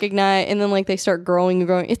recognized and then like they start growing and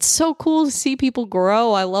growing. It's so cool to see people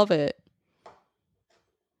grow. I love it.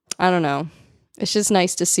 I don't know. It's just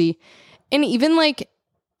nice to see. And even like,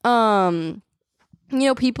 you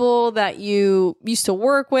know, people that you used to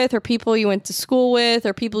work with or people you went to school with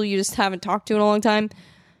or people you just haven't talked to in a long time.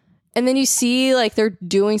 And then you see like they're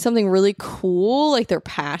doing something really cool, like their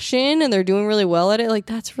passion, and they're doing really well at it. Like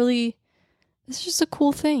it's just a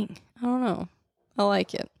cool thing. I don't know. I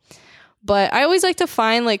like it. But I always like to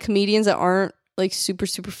find like comedians that aren't like super,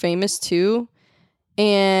 super famous too.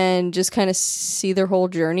 And just kind of see their whole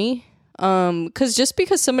journey. Because just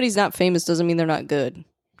because somebody's not famous doesn't mean they're not good.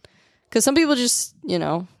 Because some people just, you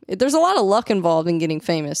know, there's a lot of luck involved in getting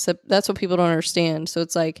famous. That's what people don't understand. So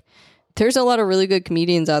it's like, there's a lot of really good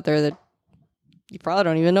comedians out there that you probably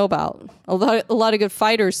don't even know about. A lot of good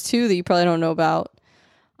fighters too that you probably don't know about.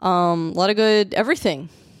 A lot of good everything.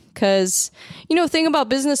 Because, you know, thing about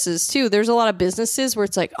businesses too, there's a lot of businesses where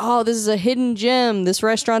it's like, oh, this is a hidden gem. This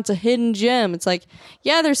restaurant's a hidden gem. It's like,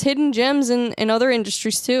 yeah, there's hidden gems in other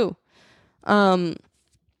industries too.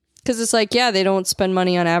 Because it's like, yeah, they don't spend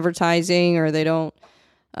money on advertising or they don't,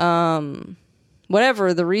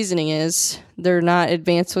 whatever the reasoning is, they're not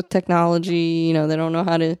advanced with technology. You know, they don't know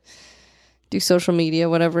how to do social media,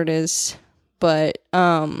 whatever it is. But,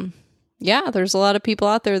 yeah, there's a lot of people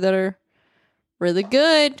out there that are really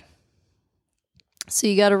good. So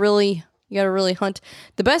you gotta really hunt.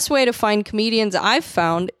 The best way to find comedians I've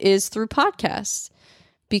found is through podcasts,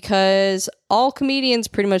 because all comedians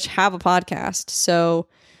pretty much have a podcast. So,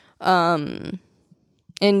 and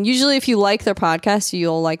usually if you like their podcast,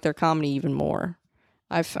 you'll like their comedy even more,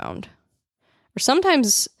 I've found. Or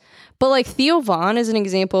sometimes, but like Theo Von is an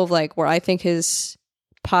example of like where I think his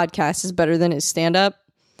podcast is better than his stand-up.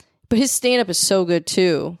 But his stand-up is so good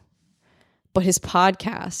too. But his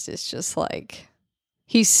podcast is just like,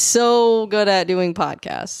 he's so good at doing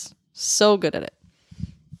podcasts. So good at it.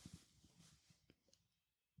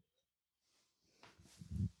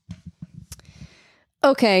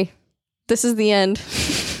 Okay, this is the end.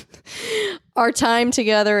 Our time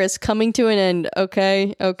together is coming to an end.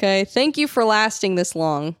 Okay. Thank you for lasting this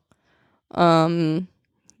long.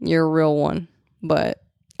 You're a real one. But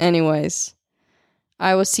anyways,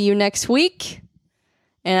 I will see you next week.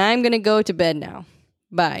 And I'm going to go to bed now.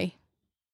 Bye.